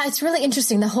 Yeah, it's really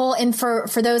interesting. And for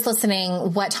those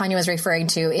listening, what Tanya was referring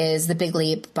to is The Big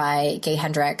Leap by Gay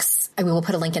Hendricks. We will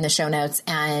put a link in the show notes,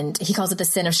 and he calls it the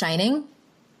sin of shining.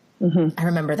 Mm-hmm. I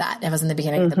remember that. It was in the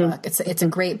beginning of the book. It's a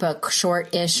great book,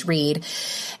 short-ish read.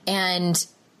 And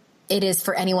it is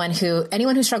for anyone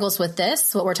who struggles with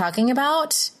this, what we're talking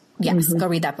about. Yes, go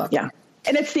read that book. Yeah.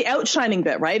 And it's the outshining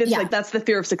bit, right? It's like, that's the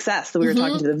fear of success that we were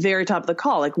talking to the very top of the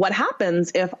call. Like, what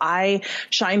happens if I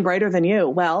shine brighter than you?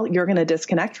 Well, you're going to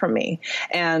disconnect from me.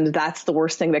 And that's the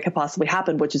worst thing that could possibly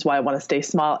happen, which is why I want to stay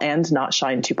small and not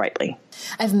shine too brightly.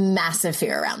 I have massive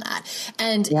fear around that.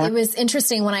 And it was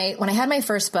interesting when I had my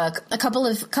first book, a couple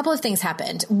of things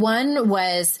happened. One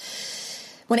was,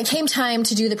 when it came time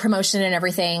to do the promotion and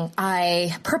everything,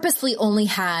 I purposely only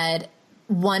had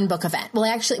one book event. Well,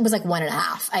 actually it was like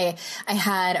 1.5. I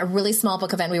had a really small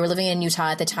book event. We were living in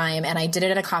Utah at the time, and I did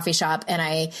it at a coffee shop, and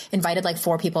I invited like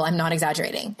 4 people. I'm not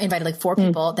exaggerating. I invited like 4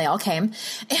 people. They all came.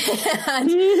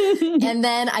 And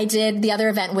then I did, the other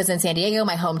event was in San Diego,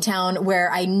 my hometown,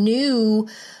 where I knew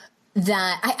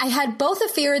that I had both a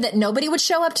fear that nobody would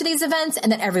show up to these events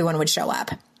and that everyone would show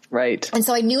up. Right. And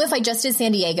so I knew if I just did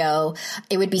San Diego,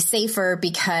 it would be safer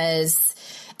because,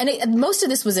 and most of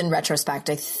this was in retrospect,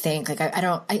 I think. Like,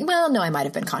 I might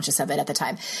have been conscious of it at the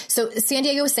time. So San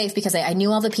Diego was safe because I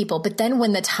knew all the people. But then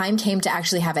when the time came to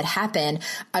actually have it happen,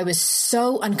 I was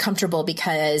so uncomfortable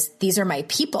because these are my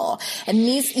people. And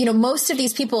these, most of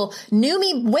these people knew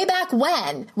me way back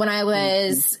when I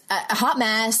was a hot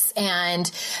mess.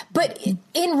 But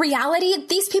in reality,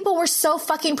 these people were so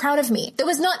fucking proud of me. There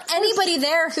was not anybody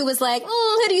there who was like,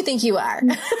 who do you think you are?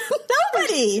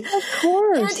 Nobody. Of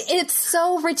course. And it's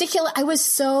so ridiculous. I was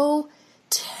so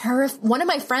terrified. One of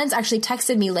my friends actually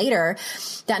texted me later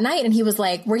that night, and he was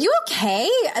like, were you okay?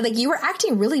 Like, you were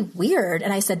acting really weird.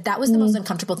 And I said, that was the most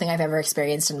uncomfortable thing I've ever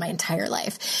experienced in my entire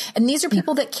life. And these are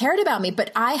people that cared about me.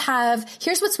 But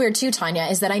here's what's weird too, Tanya,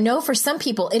 is that I know for some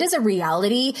people, it is a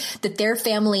reality that their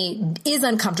family is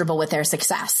uncomfortable with their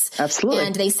success. Absolutely.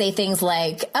 And they say things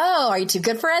like, oh, are you too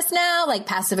good for us now? Like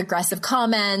passive aggressive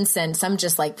comments, and some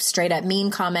just like straight up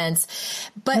mean comments.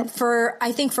 But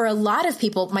I think for a lot of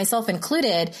people, myself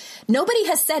included, nobody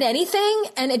has said anything,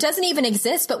 and it doesn't even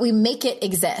exist, but we make it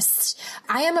exist.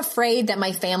 I am afraid that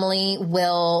my family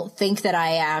will think that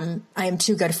I am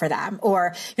too good for them,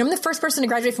 or I'm the first person to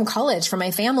graduate from college from my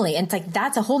family, and it's like,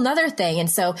 that's a whole nother thing. And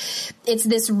so it's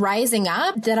this rising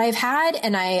up that I've had,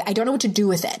 and I don't know what to do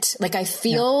with it. Like, I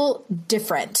feel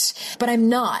different, but I'm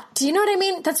not. Do you know what I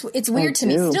mean? It's weird to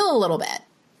me still a little bit.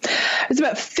 There's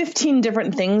about 15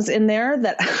 different things in there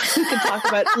that we could talk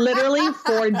about literally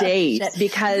for days,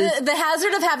 because the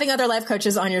hazard of having other life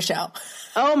coaches on your show.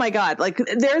 Oh my God. Like,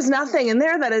 there's nothing in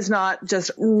there that is not just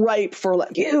ripe for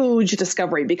like huge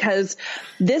discovery, because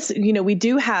this, we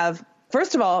do have,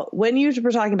 first of all, when you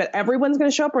were talking about everyone's going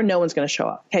to show up or no one's going to show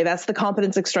up. Okay. That's the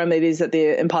competence extremities that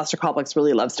the imposter complex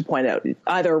really loves to point out.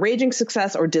 Either a raging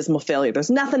success or dismal failure. There's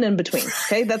nothing in between.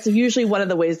 Okay. That's usually one of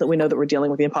the ways that we know that we're dealing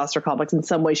with the imposter complex in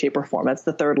some way, shape, or form. That's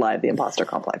the third lie of the imposter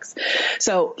complex.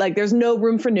 So like, there's no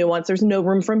room for nuance. There's no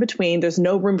room for in between. There's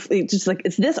no room for, it's just like,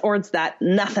 it's this or it's that,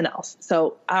 nothing else.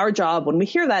 So our job when we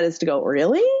hear that is to go,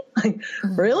 really? Like,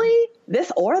 really?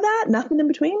 This or that? Nothing in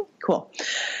between? Cool.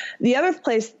 The other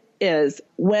place is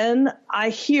when I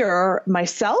hear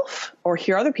myself or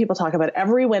hear other people talk about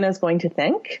everyone is going to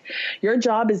think, your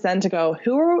job is then to go,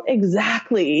 who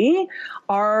exactly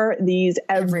are these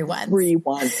everyone,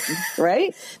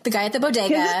 right? The guy at the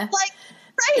bodega. It's like,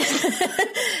 right.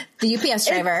 The UPS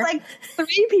driver. It's like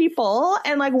 3 people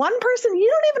and like one person you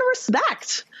don't even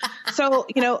respect. So,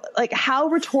 like, how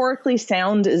rhetorically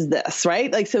sound is this,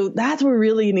 right? Like, so that's where we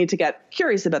really need to get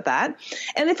curious about that.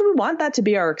 And if we want that to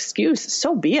be our excuse,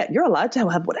 so be it. You're allowed to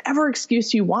have whatever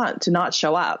excuse you want to not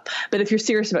show up. But if you're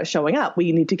serious about showing up,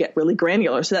 we need to get really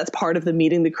granular. So that's part of the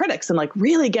meeting the critics and like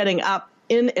really getting up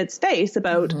in its face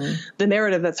about the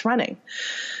narrative that's running.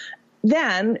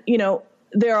 Then,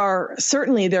 there are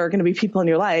going to be people in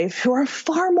your life who are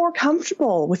far more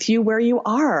comfortable with you where you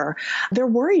are. They're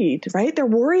worried, right? They're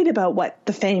worried about what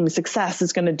the fame, success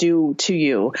is going to do to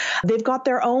you. They've got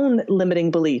their own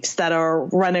limiting beliefs that are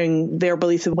running their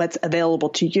beliefs of what's available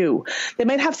to you. They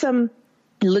might have some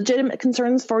legitimate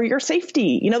concerns for your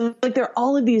safety. Like there are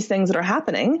all of these things that are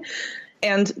happening.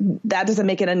 And that doesn't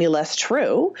make it any less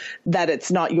true that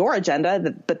it's not your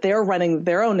agenda, but they're running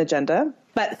their own agenda.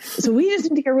 But so we just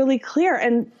need to get really clear.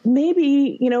 And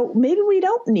maybe we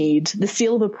don't need the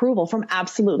seal of approval from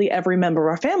absolutely every member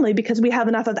of our family, because we have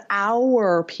enough of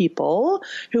our people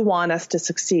who want us to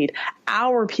succeed,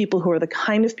 our people who are the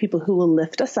kind of people who will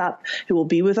lift us up, who will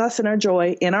be with us in our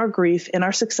joy, in our grief, in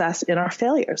our success, in our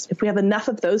failures. If we have enough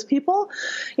of those people,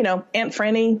 Aunt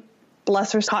Franny,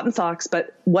 bless her cotton socks,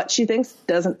 but what she thinks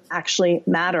doesn't actually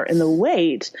matter in the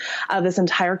weight of this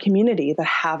entire community that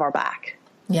have our back.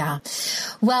 Yeah.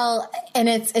 Well, and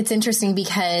it's interesting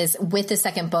because with the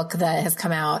second book that has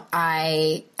come out,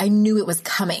 I knew it was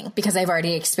coming because I've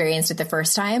already experienced it the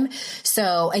first time.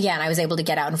 So again, I was able to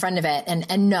get out in front of it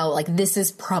and know like this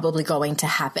is probably going to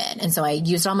happen. And so I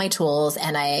used all my tools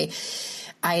and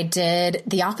I did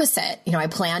the opposite. I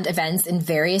planned events in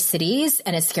various cities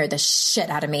and it scared the shit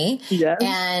out of me. Yeah.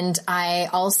 And I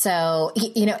also,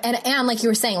 and like you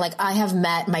were saying, like I have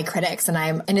met my critics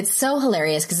and it's so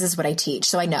hilarious because this is what I teach.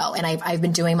 So I know, and I've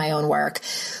been doing my own work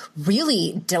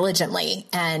really diligently.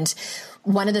 And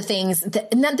one of the things and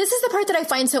this is the part that I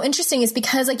find so interesting is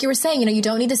because like you were saying, you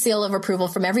don't need the seal of approval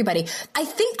from everybody.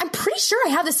 I'm pretty sure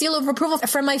I have the seal of approval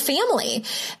from my family,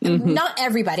 not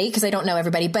everybody, because I don't know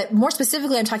everybody, but more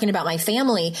specifically, I'm talking about my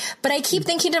family. But I keep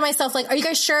thinking to myself, like, are you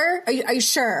guys sure? Are you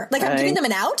sure? Like I'm giving them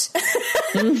an out.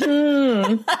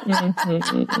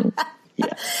 Yeah.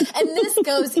 And this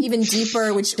goes even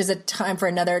deeper, which is a time for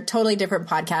another totally different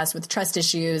podcast with trust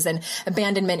issues and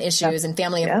abandonment issues and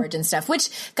family of origin stuff, which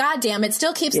goddamn, it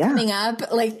still keeps coming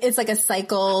up. Like it's like a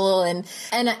cycle and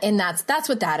that's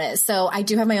what that is. So I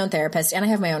do have my own therapist and I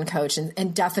have my own coach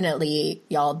and definitely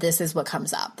y'all, this is what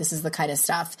comes up. This is the kind of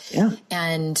stuff. Yeah.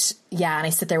 And I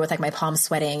sit there with like my palms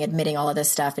sweating, admitting all of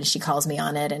this stuff. And she calls me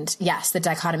on it. And yes, the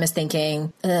dichotomous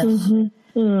thinking.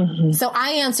 So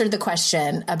I answered the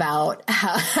question about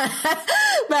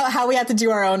how we have to do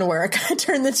our own work. I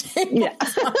turned the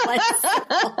tables on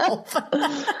myself.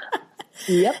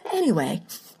 Yep. Anyway,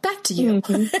 back to you.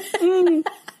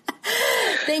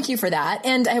 Thank you for that.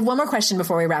 And I have one more question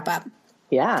before we wrap up.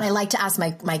 Yeah. I like to ask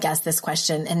my guests this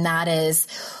question, and that is,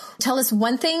 tell us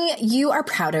one thing you are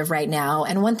proud of right now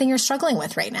and one thing you're struggling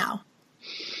with right now.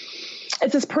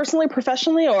 Is this personally,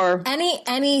 professionally, or?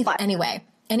 Anyway,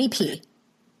 any P.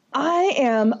 I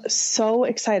am so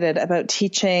excited about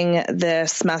teaching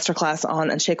this masterclass on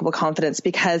unshakable confidence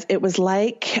because it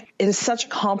is such a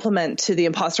compliment to the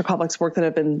imposter complex work that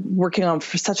I've been working on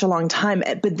for such a long time.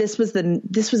 But this was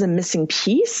a missing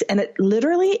piece, and it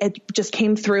just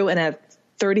came through in a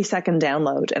 30-second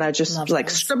download, and I just was like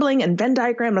scribbling and Venn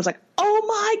diagram. And I was like, oh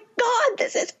my God,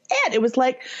 this is it. It was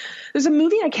like, there's a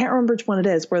movie, I can't remember which one it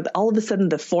is, where all of a sudden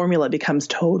the formula becomes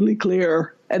totally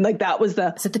clear. And like, that was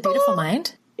is it The Beautiful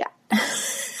Mind? Yeah.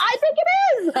 I think it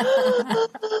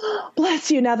is. Bless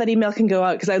you. Now that email can go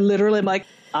out, because I literally am like,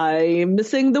 I'm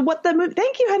missing what the movie.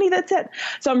 Thank you, honey. That's it.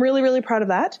 So I'm really, really proud of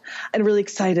that and really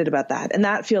excited about that. And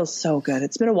that feels so good.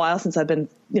 It's been a while since I've been,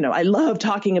 I love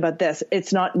talking about this.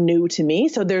 It's not new to me.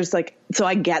 So so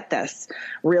I get this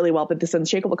really well, but this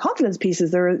unshakable confidence piece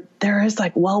is there is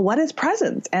like, well, what is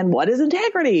presence and what is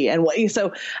integrity and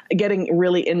so getting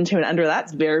really into and under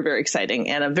that's very, very exciting.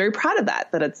 And I'm very proud of that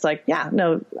it's like, I'm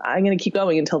going to keep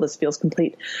going until this feels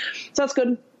complete. So that's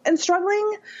good. And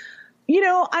struggling,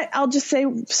 I'll just say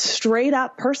straight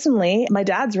up personally, my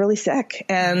dad's really sick,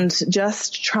 and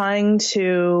just trying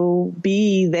to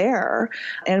be there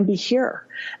and be here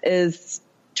is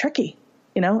tricky,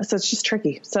 so it's just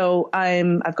tricky. So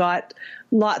I've got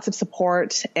lots of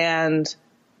support and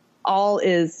all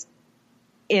is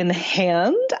in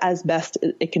hand as best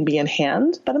it can be in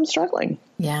hand, but I'm struggling.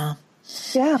 Yeah.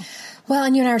 Yeah. Well,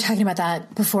 and you and I were talking about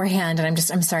that beforehand, and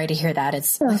I'm sorry to hear that.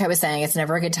 It's like I was saying, it's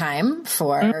never a good time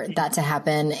for that to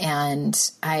happen.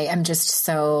 And I'm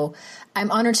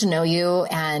honored to know you.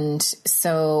 And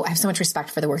so I have so much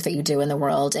respect for the work that you do in the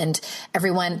world. And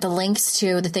everyone, the links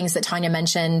to the things that Tanya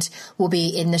mentioned will be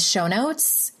in the show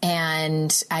notes.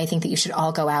 And I think that you should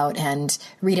all go out and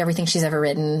read everything she's ever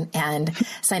written and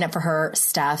sign up for her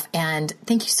stuff. And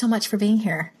thank you so much for being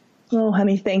here. Oh,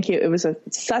 honey, thank you. It was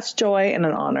such joy and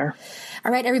an honor.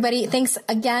 All right, everybody. Thanks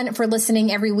again for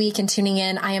listening every week and tuning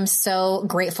in. I am so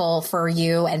grateful for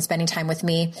you and spending time with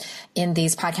me in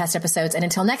these podcast episodes. And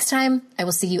until next time, I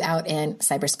will see you out in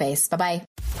cyberspace. Bye-bye.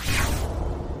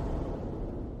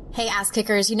 Hey, ass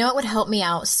kickers, you know it would help me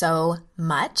out so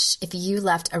much if you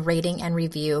left a rating and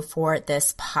review for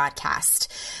this podcast.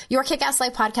 Your Kick-Ass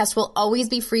Life podcast will always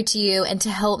be free to you, and to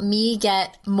help me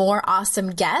get more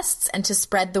awesome guests and to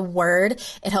spread the word,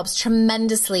 it helps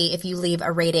tremendously if you leave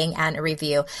a rating and a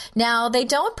review. Now, they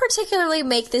don't particularly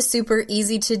make this super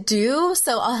easy to do,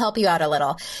 so I'll help you out a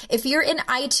little. If you're in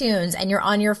iTunes and you're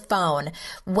on your phone,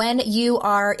 when you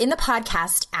are in the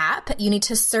podcast app, you need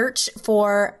to search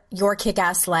for Your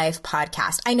Kick-Ass Life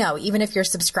podcast. I know, even if you're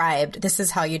subscribed, this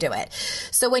is how you do it.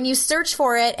 So when you search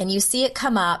for it and you see it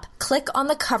come up, click on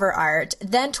the cover art,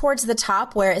 then towards the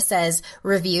top where it says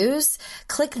reviews,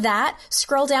 click that,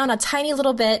 scroll down a tiny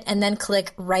little bit, and then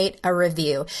click write a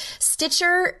review.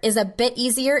 Stitcher is a bit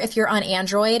easier if you're on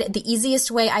Android. The easiest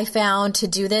way I found to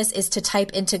do this is to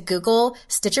type into Google,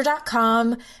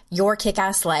 Stitcher.com, Your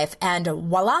Kick-Ass Life, and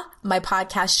voila, my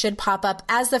podcast should pop up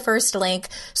as the first link.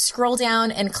 Scroll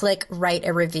down and click write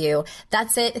a review.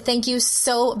 That's it. Thank you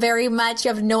so very much.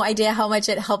 You have no idea how much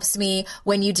it helps me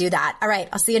when you do that. All right.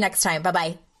 I'll see you next time.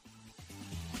 Bye-bye.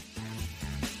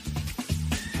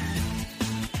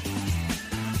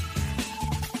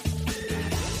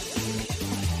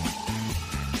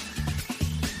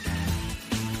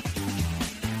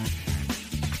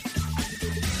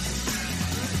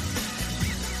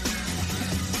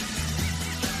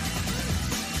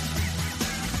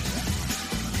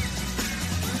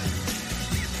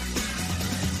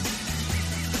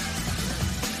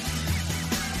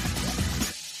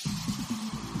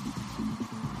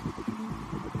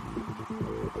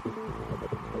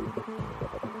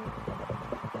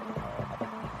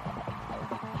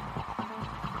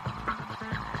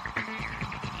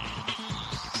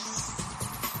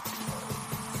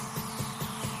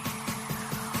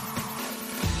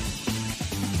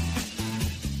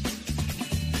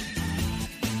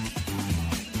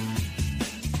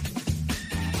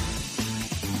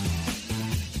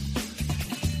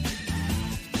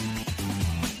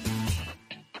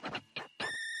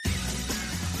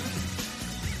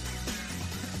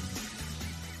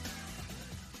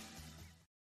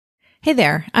 Hey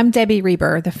there, I'm Debbie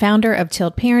Reber, the founder of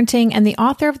Tilt Parenting and the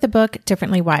author of the book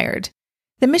Differently Wired.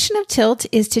 The mission of Tilt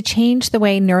is to change the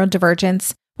way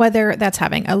neurodivergence, whether that's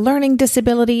having a learning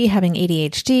disability, having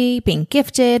ADHD, being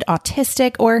gifted,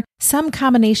 autistic, or some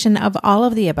combination of all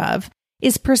of the above,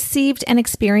 is perceived and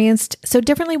experienced so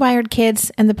differently wired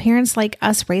kids and the parents like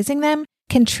us raising them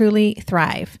can truly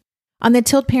thrive. On the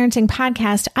Tilt Parenting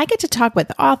podcast, I get to talk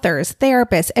with authors,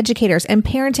 therapists, educators, and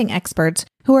parenting experts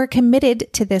who are committed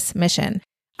to this mission.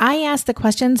 I ask the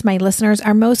questions my listeners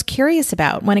are most curious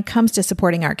about when it comes to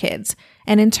supporting our kids.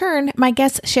 And in turn, my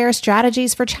guests share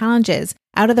strategies for challenges,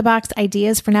 out-of-the-box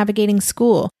ideas for navigating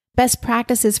school, best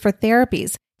practices for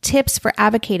therapies, tips for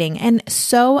advocating, and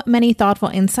so many thoughtful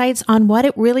insights on what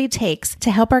it really takes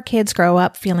to help our kids grow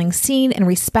up feeling seen and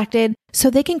respected so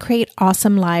they can create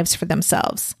awesome lives for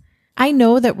themselves. I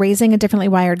know that raising a differently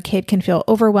wired kid can feel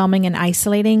overwhelming and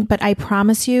isolating, but I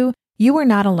promise you, you are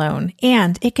not alone,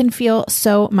 and it can feel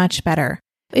so much better.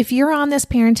 If you're on this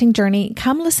parenting journey,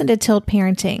 come listen to Tilt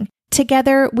Parenting.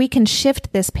 Together, we can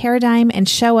shift this paradigm and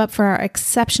show up for our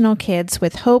exceptional kids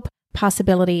with hope,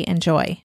 possibility, and joy.